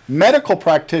 because medical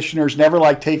practitioners never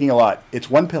like taking a lot. It's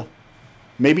 1 pill,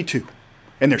 maybe 2,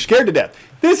 and they're scared to death.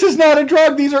 This is not a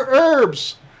drug. These are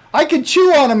herbs. I could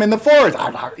chew on them in the forest.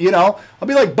 You know, I'll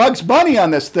be like Bugs Bunny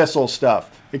on this thistle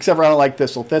stuff, except for I don't like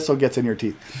thistle. Thistle gets in your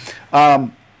teeth.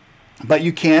 But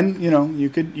you can, you know, you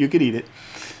could eat it.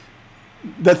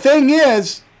 The thing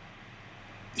is,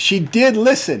 she did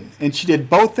listen, and she did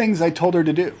both things I told her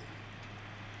to do.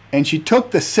 And she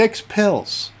took the 6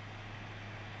 pills.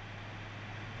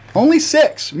 Only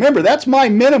 6. Remember, that's my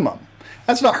minimum.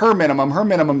 That's not her minimum. Her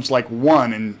minimum's like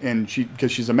 1, and she,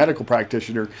 because she's a medical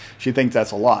practitioner, she thinks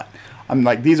that's a lot. I'm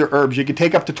like, these are herbs. You could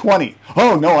take up to 20.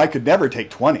 Oh, no, I could never take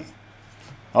 20.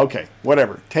 Okay,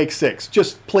 whatever. Take 6.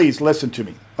 Just please listen to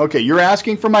me. Okay, you're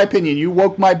asking for my opinion. You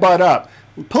woke my butt up.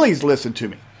 Please listen to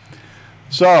me.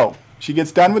 So she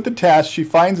gets done with the test. She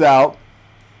finds out.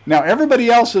 Now, everybody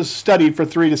else has studied for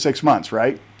 3 to 6 months,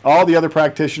 right? All the other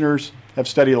practitioners have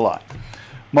studied a lot.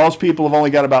 Most people have only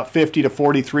got about 50 to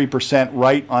 43%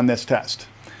 right on this test.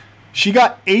 She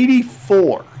got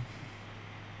 84.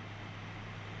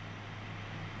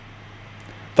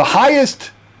 The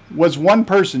highest was one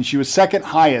person. She was second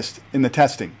highest in the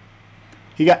testing.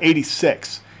 He got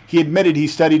 86. He admitted he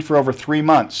studied for over 3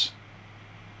 months.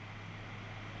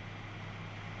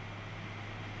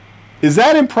 Is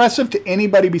that impressive to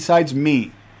anybody besides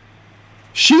me?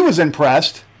 She was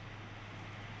impressed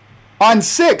on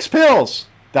 6 pills.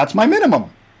 That's my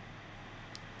minimum.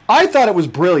 I thought it was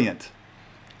brilliant.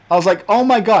 I was like, oh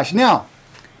my gosh. Now,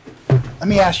 let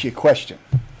me ask you a question.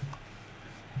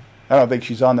 I don't think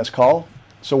she's on this call,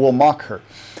 so we'll mock her.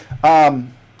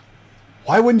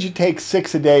 Why wouldn't you take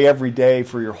 6 a day every day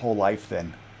for your whole life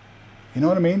then? You know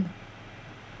what I mean?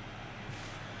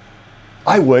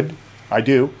 I would. I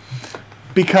do.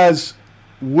 Because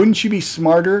wouldn't you be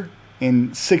smarter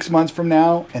in 6 months from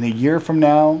now and a year from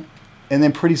now, and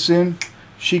then pretty soon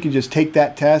she can just take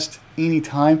that test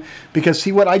anytime? Because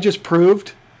see, what I just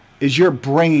proved is your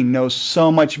brain knows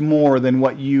so much more than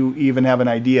what you even have an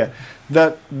idea.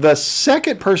 The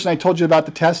second person I told you about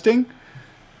the testing,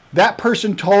 that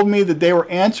person told me that they were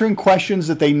answering questions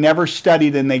that they never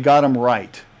studied and they got them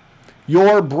right.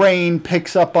 Your brain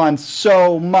picks up on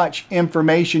so much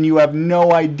information, you have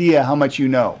no idea how much you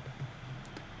know.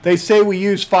 They say we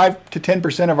use 5 to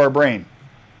 10% of our brain.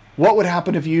 What would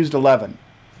happen if you used 11?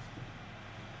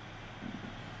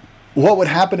 What would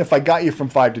happen if I got you from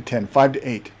 5 to 10, 5 to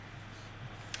 8?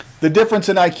 The difference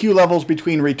in IQ levels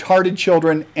between retarded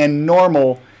children and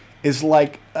normal is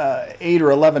like 8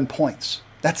 or 11 points.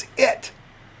 That's it.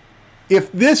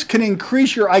 If this can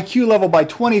increase your IQ level by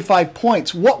 25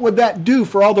 points, what would that do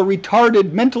for all the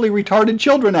retarded, mentally retarded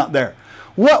children out there?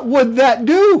 What would that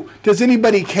do? Does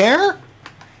anybody care?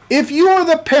 If you are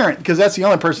the parent, because that's the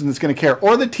only person that's going to care,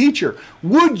 or the teacher,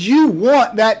 would you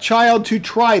want that child to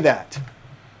try that?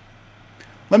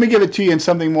 Let me give it to you in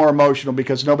something more emotional,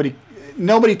 because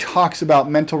nobody talks about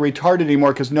mental retarded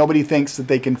anymore because nobody thinks that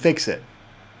they can fix it.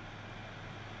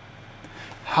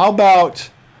 How about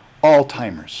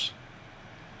Alzheimer's?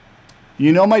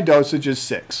 You know my dosage is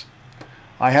 6.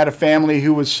 I had a family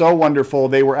who was so wonderful,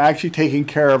 they were actually taking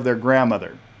care of their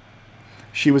grandmother.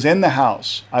 She was in the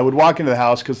house. I would walk into the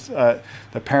house because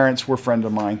the parents were friends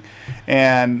of mine.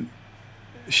 And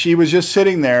she was just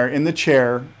sitting there in the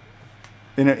chair,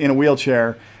 in a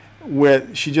wheelchair,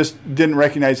 she just didn't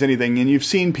recognize anything. And you've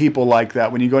seen people like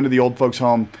that. When you go into the old folks'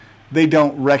 home, they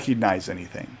don't recognize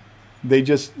anything. They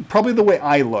just, probably the way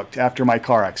I looked after my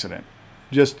car accident.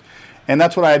 And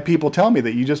that's what I had people tell me,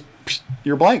 that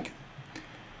you're blank.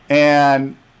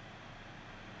 And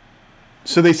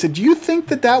so they said, do you think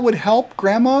that that would help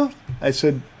Grandma? I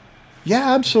said,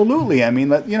 yeah, absolutely. I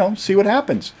mean, see what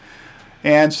happens.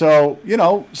 And so,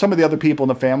 some of the other people in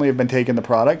the family have been taking the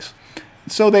products.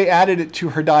 So they added it to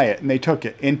her diet and they took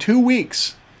it. In 2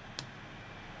 weeks,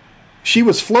 she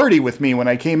was flirty with me when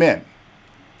I came in.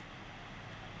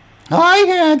 Hi,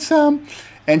 handsome.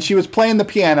 And she was playing the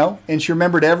piano and she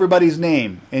remembered everybody's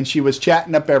name and she was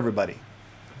chatting up everybody.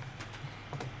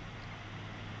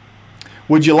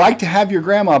 Would you like to have your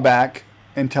grandma back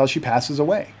until she passes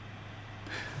away?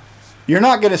 You're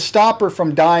not going to stop her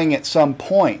from dying at some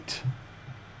point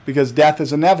because death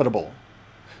is inevitable.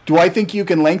 Do I think you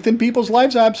can lengthen people's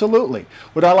lives? Absolutely.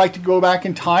 Would I like to go back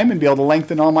in time and be able to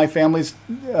lengthen all my family's?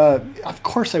 Of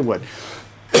course I would.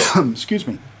 Excuse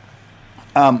me.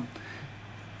 I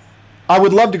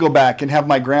would love to go back and have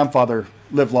my grandfather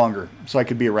live longer so I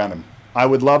could be around him. I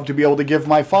would love to be able to give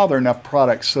my father enough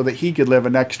products so that he could live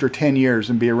an extra 10 years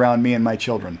and be around me and my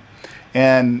children.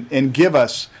 And give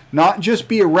us, not just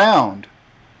be around,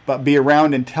 but be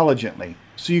around intelligently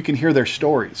so you can hear their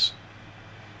stories.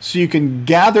 So you can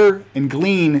gather and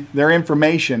glean their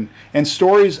information and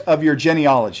stories of your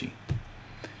genealogy.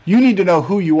 You need to know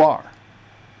who you are.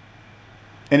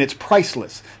 And it's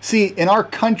priceless. See, in our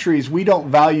countries, we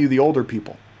don't value the older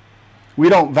people. We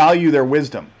don't value their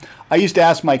wisdom. I used to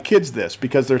ask my kids this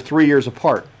because they're 3 years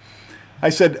apart.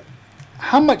 I said,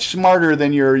 how much smarter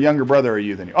than your younger brother are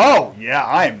you than you? Oh, yeah,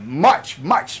 I'm much,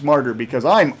 much smarter because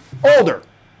I'm older.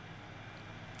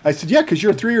 I said, yeah, because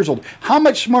you're 3 years old. How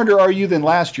much smarter are you than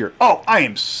last year? Oh, I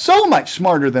am so much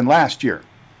smarter than last year.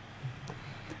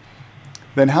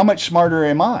 Then how much smarter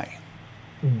am I?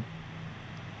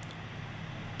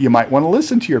 You might want to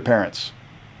listen to your parents.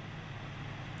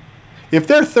 If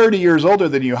they're 30 years older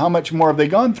than you, how much more have they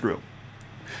gone through?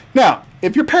 Now,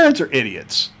 if your parents are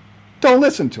idiots, don't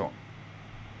listen to them.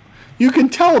 You can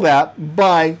tell that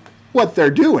by what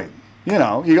they're doing. You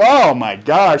know, you go, oh my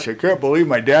gosh, I can't believe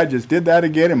my dad just did that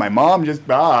again and my mom just,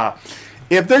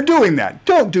 If they're doing that,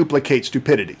 don't duplicate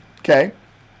stupidity, okay?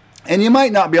 And you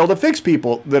might not be able to fix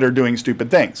people that are doing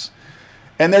stupid things.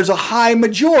 And there's a high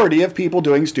majority of people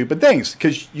doing stupid things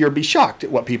because you'll be shocked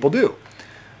at what people do.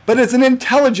 But as an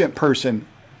intelligent person,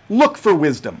 look for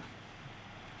wisdom.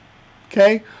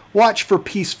 Okay? Watch for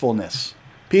peacefulness.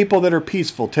 People that are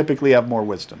peaceful typically have more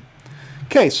wisdom.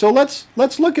 Okay, so let's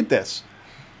look at this.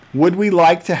 Would we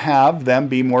like to have them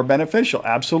be more beneficial?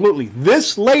 Absolutely.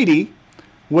 This lady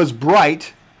was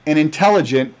bright and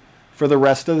intelligent for the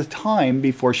rest of the time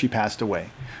before she passed away.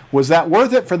 Was that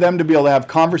worth it for them to be able to have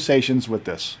conversations with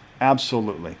this?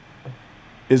 Absolutely.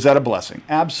 Is that a blessing?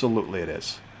 Absolutely it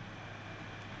is.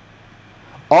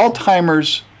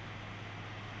 Alzheimer's,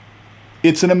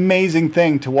 it's an amazing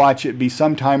thing to watch it be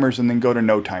some timers and then go to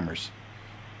no timers.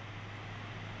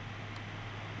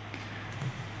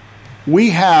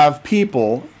 We have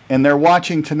people, and they're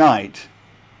watching tonight,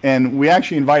 and we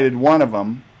actually invited one of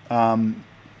them.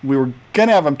 We were going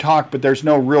to have them talk, but there's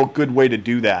no real good way to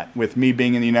do that with me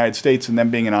being in the United States and them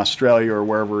being in Australia or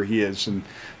wherever he is, in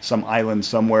some island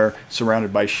somewhere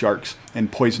surrounded by sharks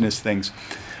and poisonous things.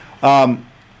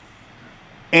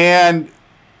 And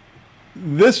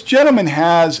this gentleman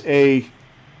has a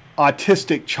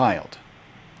autistic child,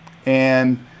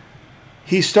 and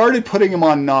he started putting him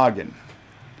on Noggin.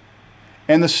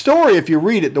 And the story, if you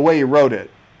read it the way he wrote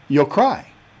it, you'll cry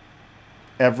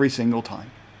every single time.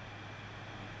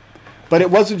 But it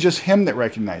wasn't just him that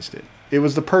recognized it. It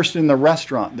was the person in the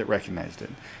restaurant that recognized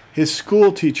it. His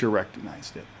school teacher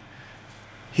recognized it.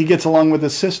 He gets along with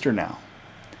his sister now.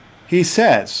 He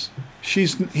says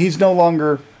he's no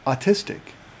longer autistic.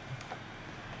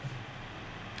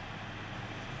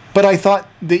 But I thought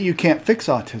that you can't fix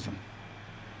autism.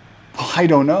 Well, I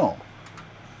don't know.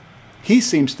 He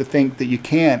seems to think that you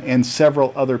can, and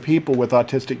several other people with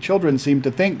autistic children seem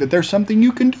to think that there's something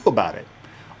you can do about it.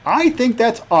 I think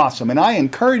that's awesome, and I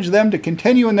encourage them to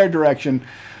continue in their direction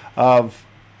of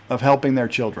helping their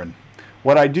children.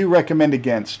 What I do recommend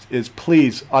against is,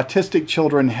 please, autistic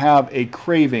children have a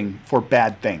craving for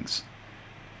bad things.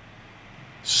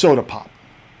 Soda pop.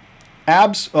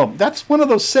 Oh, that's one of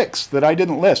those 6 that I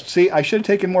didn't list. See, I should have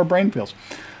taken more brain pills.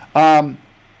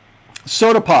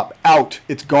 Soda pop, out.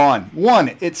 It's gone.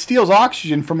 1, it steals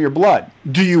oxygen from your blood.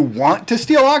 Do you want to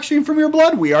steal oxygen from your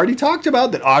blood? We already talked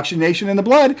about that oxygenation in the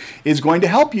blood is going to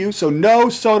help you, so no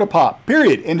soda pop.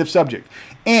 Period. End of subject.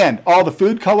 And all the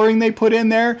food coloring they put in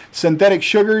there, synthetic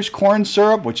sugars, corn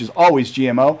syrup, which is always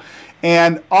GMO,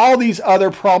 and all these other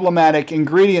problematic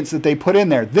ingredients that they put in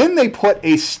there. Then they put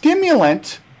a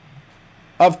stimulant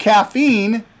of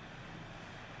caffeine,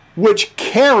 which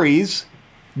carries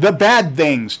the bad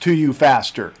things to you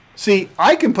faster. See,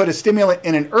 I can put a stimulant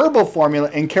in an herbal formula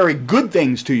and carry good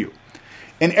things to you.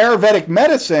 In Ayurvedic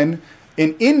medicine,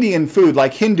 in Indian food,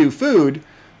 like Hindu food,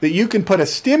 that you can put a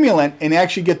stimulant and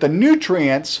actually get the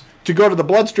nutrients to go to the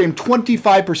bloodstream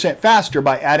 25% faster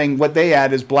by adding what they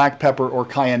add is black pepper or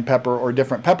cayenne pepper or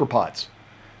different pepper pods.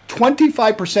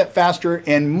 25% faster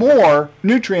and more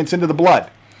nutrients into the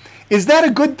blood. Is that a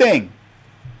good thing?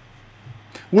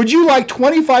 Would you like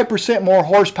 25% more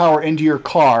horsepower into your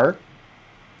car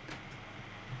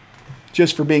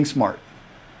just for being smart?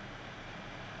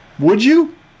 Would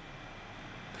you?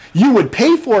 You would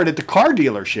pay for it at the car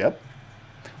dealership.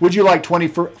 Would you like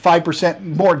 25%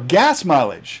 more gas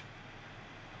mileage?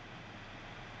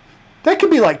 That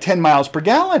could be like 10 miles per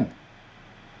gallon.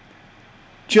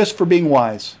 Just for being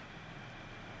wise.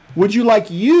 Would you like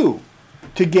you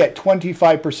to get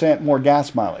 25% more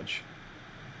gas mileage?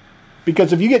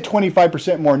 Because if you get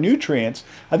 25% more nutrients,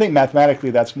 I think mathematically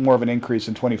that's more of an increase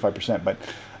than 25%. But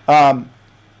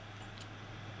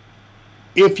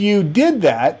if you did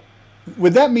that,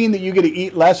 would that mean that you get to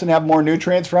eat less and have more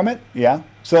nutrients from it? Yeah.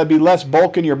 So that'd be less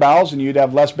bulk in your bowels and you'd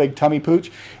have less big tummy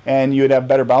pooch and you'd have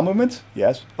better bowel movements?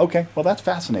 Yes. Okay. Well, that's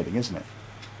fascinating, isn't it?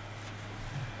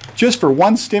 Just for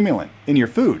one stimulant in your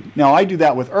food. Now, I do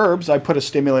that with herbs. I put a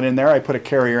stimulant in there. I put a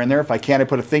carrier in there. If I can, I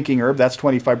put a thinking herb. That's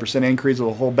 25% increase of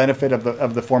the whole benefit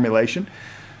of the formulation.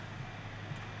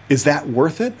 Is that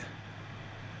worth it?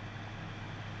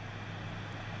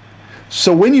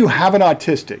 So when you have an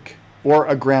autistic or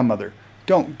a grandmother,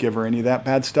 don't give her any of that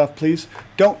bad stuff, please.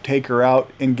 Don't take her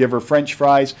out and give her French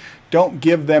fries. Don't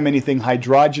give them anything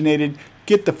hydrogenated.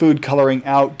 Get the food coloring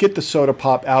out. Get the soda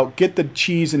pop out. Get the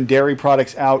cheese and dairy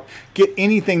products out. Get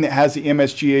anything that has the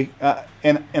MSG.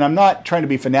 And I'm not trying to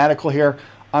be fanatical here.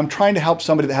 I'm trying to help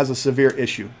somebody that has a severe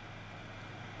issue.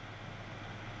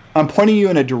 I'm pointing you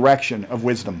in a direction of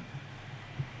wisdom.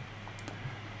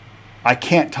 I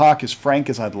can't talk as frank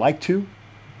as I'd like to.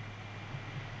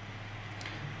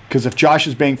 Because if Josh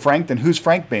is being frank, then who's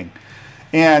Frank being?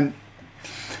 And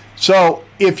so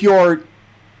if you're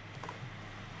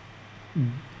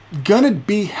going to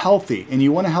be healthy and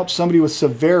you want to help somebody with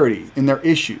severity in their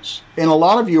issues, and a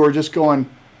lot of you are just going,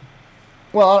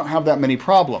 well, I don't have that many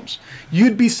problems.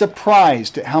 You'd be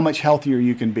surprised at how much healthier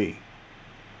you can be.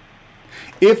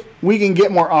 If we can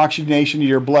get more oxygenation to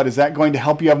your blood, is that going to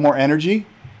help you have more energy?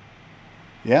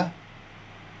 Yeah.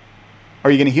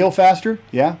 Are you going to heal faster?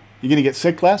 Yeah. You're going to get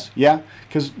sick less? Yeah.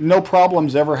 Because no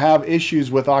problems ever have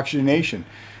issues with oxygenation.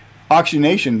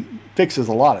 Oxygenation fixes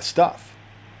a lot of stuff.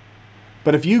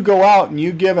 But if you go out and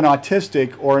you give an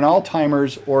autistic or an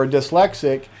Alzheimer's or a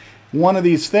dyslexic one of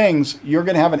these things, you're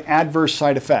going to have an adverse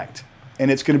side effect. And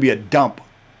it's going to be a dump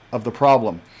of the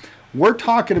problem. We're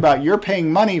talking about you're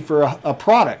paying money for a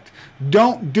product.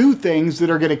 Don't do things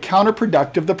that are going to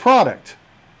counterproductive the product.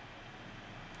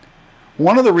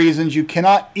 One of the reasons you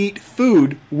cannot eat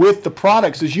food with the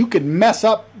products is you could mess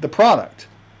up the product.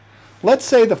 Let's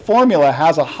say the formula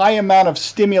has a high amount of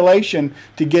stimulation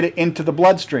to get it into the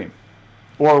bloodstream,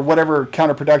 or whatever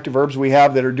counterproductive herbs we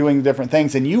have that are doing different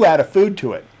things, and you add a food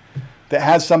to it that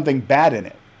has something bad in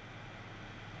it.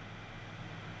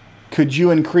 Could you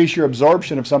increase your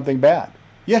absorption of something bad?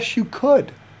 Yes, you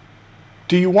could.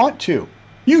 Do you want to?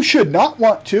 You should not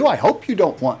want to. I hope you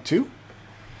don't want to.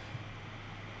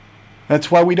 That's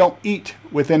why we don't eat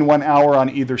within 1 hour on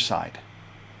either side.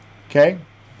 Okay?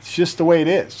 It's just the way it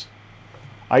is.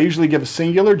 I usually give a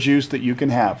singular juice that you can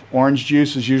have. Orange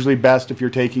juice is usually best if you're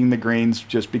taking the greens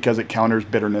just because it counters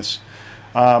bitterness.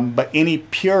 But any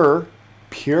pure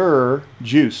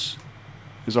juice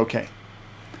is okay.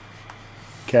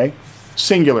 Okay?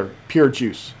 Singular, pure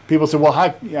juice. People say, well,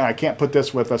 I can't put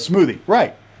this with a smoothie.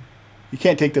 Right. You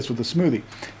can't take this with a smoothie.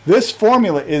 This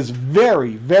formula is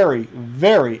very, very,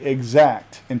 very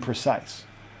exact and precise.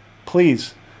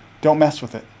 Please don't mess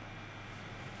with it.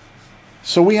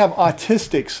 So we have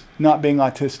autistics not being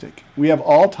autistic. We have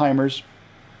Alzheimer's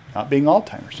not being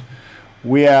Alzheimer's.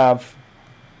 We have,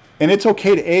 and it's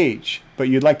okay to age, but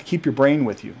you'd like to keep your brain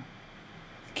with you.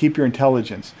 Keep your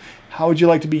intelligence. How would you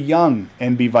like to be young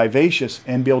and be vivacious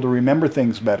and be able to remember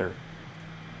things better?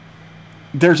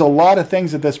 There's a lot of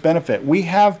things that this benefit. We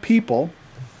have people,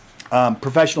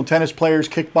 professional tennis players,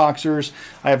 kickboxers,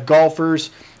 I have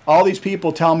golfers. All these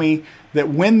people tell me that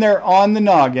when they're on the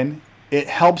Noggin, it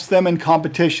helps them in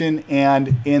competition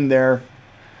and in their...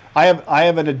 I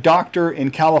have a doctor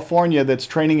in California that's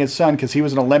training his son because he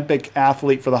was an Olympic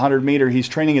athlete for the 100 meter. He's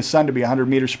training his son to be a 100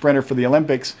 meter sprinter for the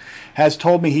Olympics. Has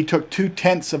told me he took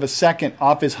 0.2 of a second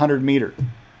off his 100 meter.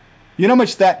 You know how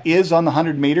much that is on the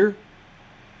 100 meter?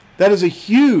 That is a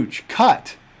huge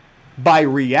cut by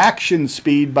reaction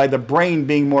speed, by the brain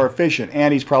being more efficient,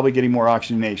 and he's probably getting more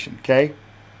oxygenation, okay?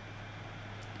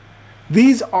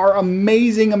 These are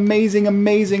amazing, amazing,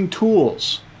 amazing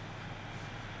tools.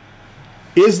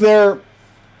 Is there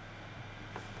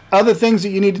other things that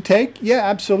you need to take? Yeah,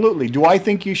 absolutely. Do I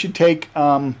think you should take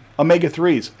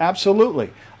omega-3s?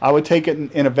 Absolutely. I would take it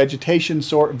in a vegetarian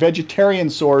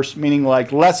source, meaning like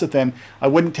lecithin. I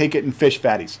wouldn't take it in fish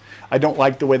fatties. I don't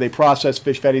like the way they process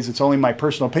fish fatties. It's only my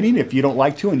personal opinion. If you don't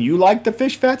like to and you like the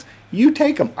fish fats, you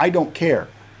take them. I don't care.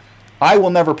 I will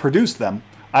never produce them,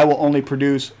 I will only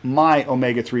produce my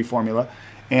omega-3 formula.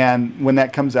 And when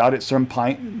that comes out at some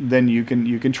point, then you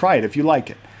can try it if you like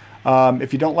it.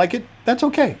 If you don't like it, that's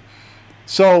okay.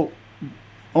 So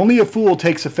only a fool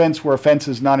takes offense where offense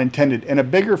is not intended, and a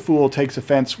bigger fool takes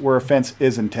offense where offense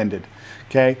is intended.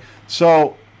 Okay?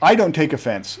 So I don't take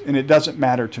offense, and it doesn't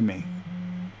matter to me.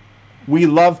 We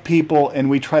love people, and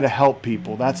we try to help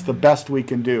people. That's the best we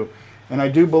can do. And I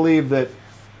do believe that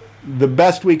the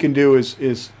best we can do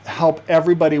is help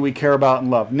everybody we care about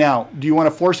and love. Now, do you want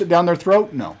to force it down their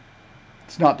throat? No.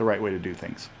 It's not the right way to do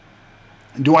things.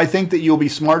 Do I think that you'll be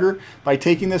smarter by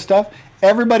taking this stuff?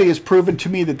 Everybody has proven to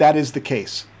me that that is the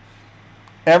case.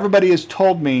 Everybody has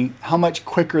told me how much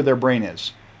quicker their brain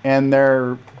is and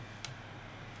their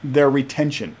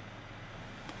retention.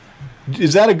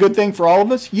 Is that a good thing for all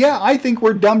of us? Yeah, I think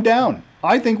we're dumbed down.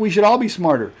 I think we should all be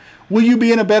smarter. Will you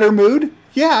be in a better mood?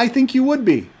 Yeah, I think you would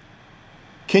be.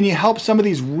 Can you help some of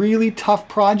these really tough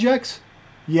projects?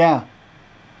 Yeah.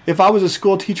 If I was a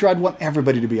school teacher, I'd want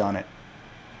everybody to be on it.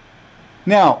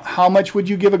 Now, how much would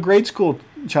you give a grade school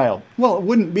child? Well, it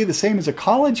wouldn't be the same as a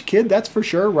college kid, that's for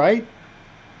sure, right?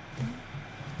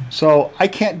 So I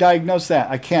can't diagnose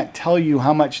that. I can't tell you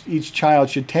how much each child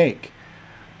should take.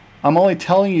 I'm only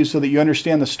telling you so that you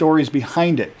understand the stories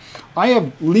behind it. I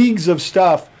have leagues of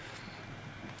stuff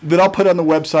that I'll put on the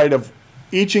website of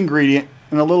each ingredient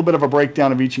and a little bit of a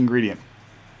breakdown of each ingredient.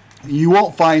 You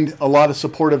won't find a lot of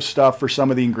supportive stuff for some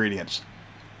of the ingredients.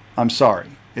 I'm sorry,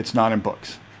 it's not in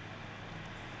books.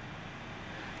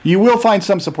 You will find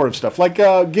some supportive stuff, like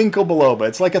ginkgo biloba.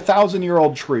 It's like a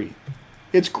 1,000-year-old tree.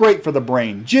 It's great for the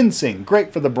brain. Ginseng,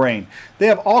 great for the brain. They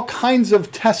have all kinds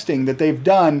of testing that they've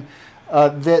done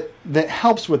that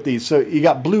helps with these. So you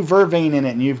got blue vervain in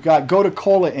it, and you've got gotu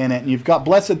kola in it, and you've got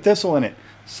blessed thistle in it.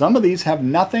 Some of these have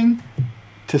nothing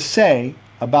to say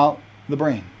about the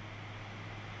brain.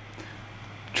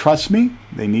 Trust me,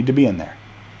 they need to be in there.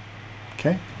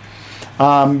 Okay?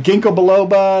 Ginkgo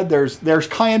biloba, there's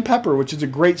cayenne pepper, which is a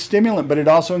great stimulant, but it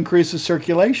also increases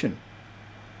circulation.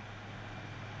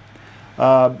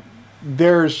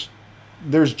 There's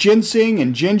ginseng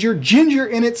and ginger. Ginger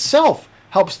in itself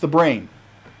helps the brain.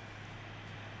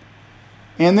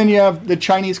 And then you have the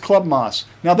Chinese club moss.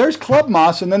 Now there's club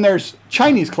moss, and then there's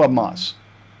Chinese club moss.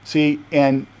 See,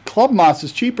 and club moss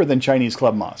is cheaper than Chinese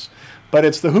club moss. But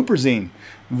it's the huperzine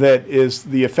that is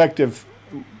the effective,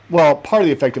 well, part of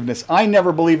the effectiveness. I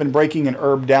never believe in breaking an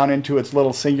herb down into its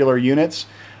little singular units.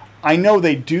 I know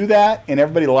they do that, and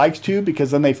everybody likes to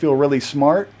because then they feel really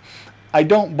smart. I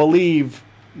don't believe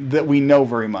that we know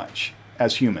very much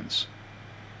as humans.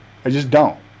 I just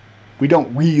don't. We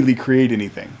don't really create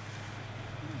anything.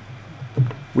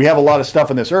 We have a lot of stuff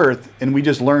on this earth, and we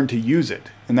just learn to use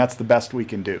it, and that's the best we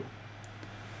can do.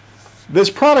 This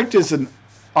product is an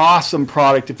awesome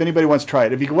product if anybody wants to try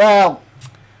it. If you go, well,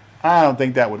 I don't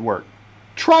think that would work.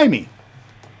 Try me.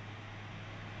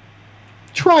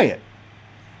 Try it.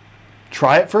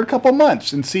 Try it for a couple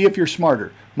months and see if you're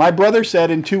smarter. My brother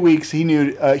said in 2 weeks he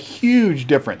knew a huge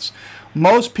difference.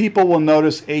 Most people will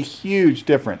notice a huge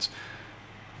difference.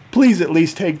 Please at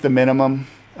least take the minimum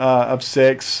of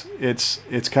 6.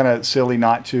 It's kind of silly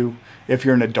not to if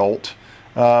you're an adult.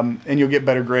 And you'll get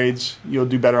better grades. You'll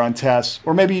do better on tests.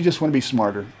 Or maybe you just want to be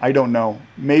smarter. I don't know.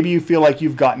 Maybe you feel like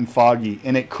you've gotten foggy.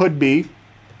 And it could be.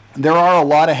 There are a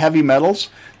lot of heavy metals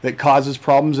that causes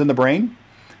problems in the brain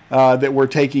that we're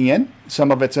taking in. Some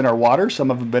of it's in our water.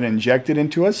 Some of it have been injected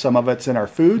into us. Some of it's in our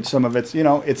food. Some of it's,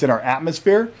 it's in our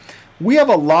atmosphere. We have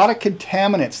a lot of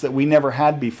contaminants that we never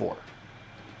had before.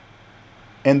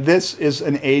 And this is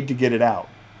an aid to get it out.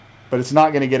 But it's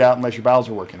not going to get out unless your bowels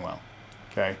are working well.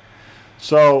 Okay?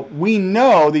 So we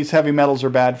know these heavy metals are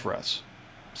bad for us.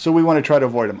 So we want to try to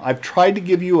avoid them. I've tried to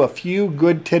give you a few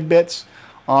good tidbits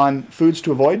on foods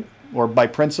to avoid, or by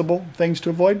principle, things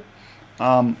to avoid.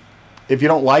 If you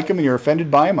don't like them and you're offended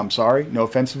by them, I'm sorry. No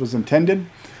offense was intended.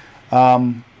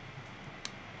 I'm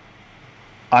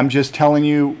just telling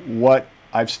you what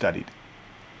I've studied.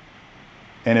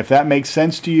 And if that makes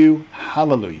sense to you,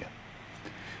 hallelujah.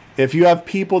 If you have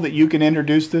people that you can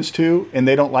introduce this to and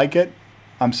they don't like it,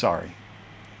 I'm sorry.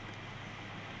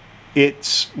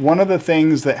 It's one of the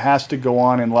things that has to go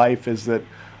on in life is that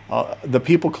the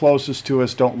people closest to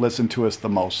us don't listen to us the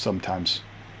most sometimes.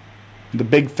 The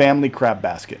big family crab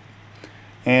basket.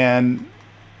 And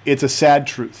it's a sad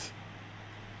truth.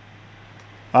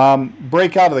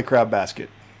 Break out of the crab basket.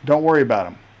 Don't worry about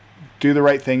them. Do the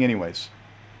right thing anyways.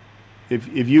 If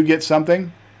you get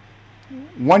something,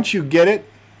 once you get it,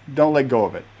 don't let go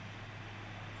of it.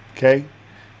 Okay?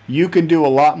 You can do a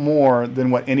lot more than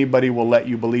what anybody will let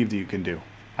you believe that you can do.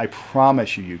 I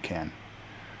promise you, you can.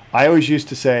 I always used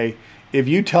to say, if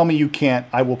you tell me you can't,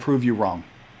 I will prove you wrong.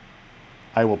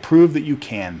 I will prove that you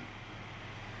can.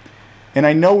 And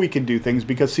I know we can do things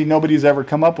because, see, nobody's ever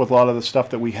come up with a lot of the stuff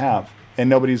that we have. And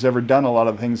nobody's ever done a lot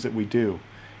of the things that we do.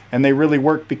 And they really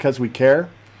work because we care.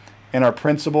 And our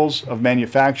principles of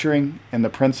manufacturing and the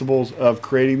principles of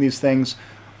creating these things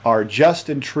are just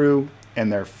and true,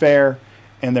 and they're fair,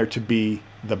 and they're to be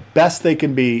the best they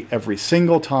can be every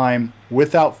single time,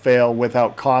 without fail,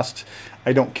 without cost.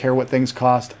 I don't care what things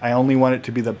cost. I only want it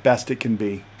to be the best it can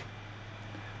be.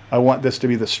 I want this to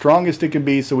be the strongest it can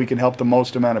be so we can help the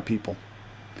most amount of people.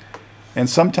 And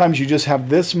sometimes you just have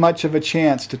this much of a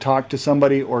chance to talk to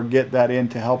somebody or get that in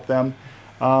to help them.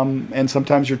 And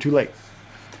sometimes you're too late.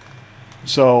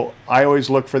 So I always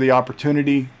look for the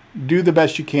opportunity. Do the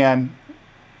best you can.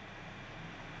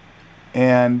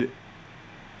 And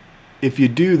if you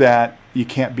do that, you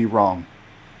can't be wrong.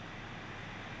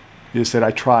 You just said,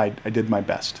 I tried. I did my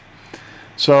best.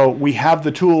 So we have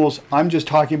the tools. I'm just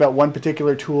talking about one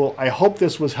particular tool. I hope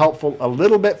this was helpful a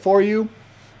little bit for you.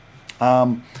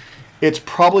 It's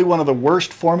probably one of the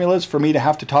worst formulas for me to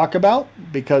have to talk about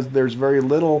because there's very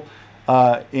little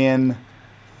in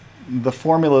the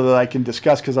formula that I can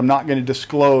discuss, because I'm not going to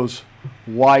disclose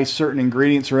why certain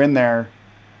ingredients are in there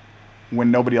when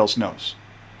nobody else knows.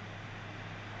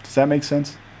 Does that make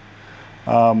sense?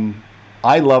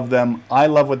 I love them. I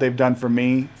love what they've done for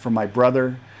me, for my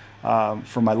brother,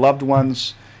 for my loved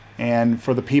ones, and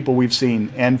for the people we've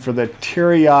seen, and for the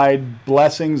teary-eyed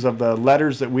blessings of the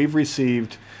letters that we've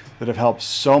received that have helped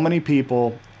so many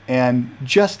people. And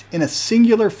just in a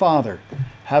singular father,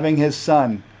 having his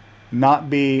son not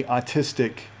be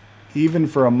autistic even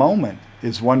for a moment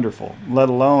is wonderful, let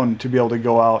alone to be able to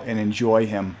go out and enjoy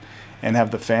him and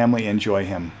have the family enjoy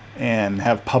him and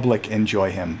have public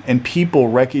enjoy him. And people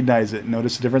recognize it,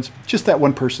 notice the difference. Just that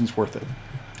one person's worth it.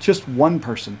 Just one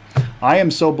person. I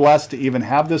am so blessed to even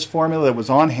have this formula that was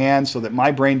on hand so that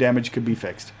my brain damage could be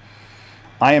fixed.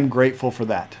 I am grateful for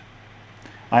that.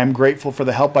 I am grateful for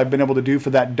the help I've been able to do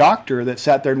for that doctor that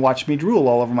sat there and watched me drool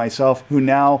all over myself, who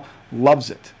now loves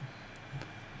it.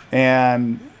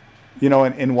 And, you know,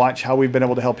 and watch how we've been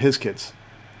able to help his kids.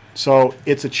 So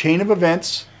it's a chain of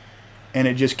events, and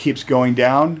it just keeps going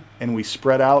down, and we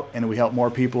spread out, and we help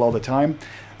more people all the time.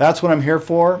 That's what I'm here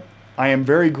for. I am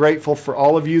very grateful for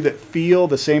all of you that feel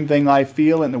the same thing I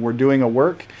feel, and that we're doing a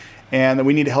work, and that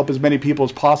we need to help as many people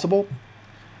as possible.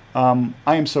 I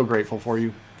am so grateful for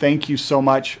you. Thank you so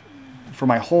much from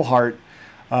my whole heart.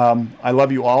 I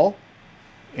love you all,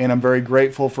 and I'm very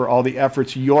grateful for all the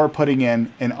efforts you're putting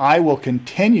in, and I will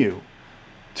continue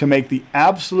to make the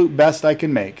absolute best I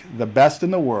can make, the best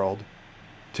in the world,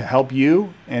 to help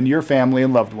you and your family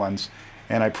and loved ones,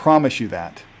 and I promise you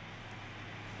that.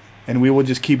 And we will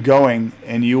just keep going,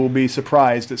 and you will be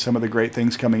surprised at some of the great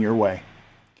things coming your way.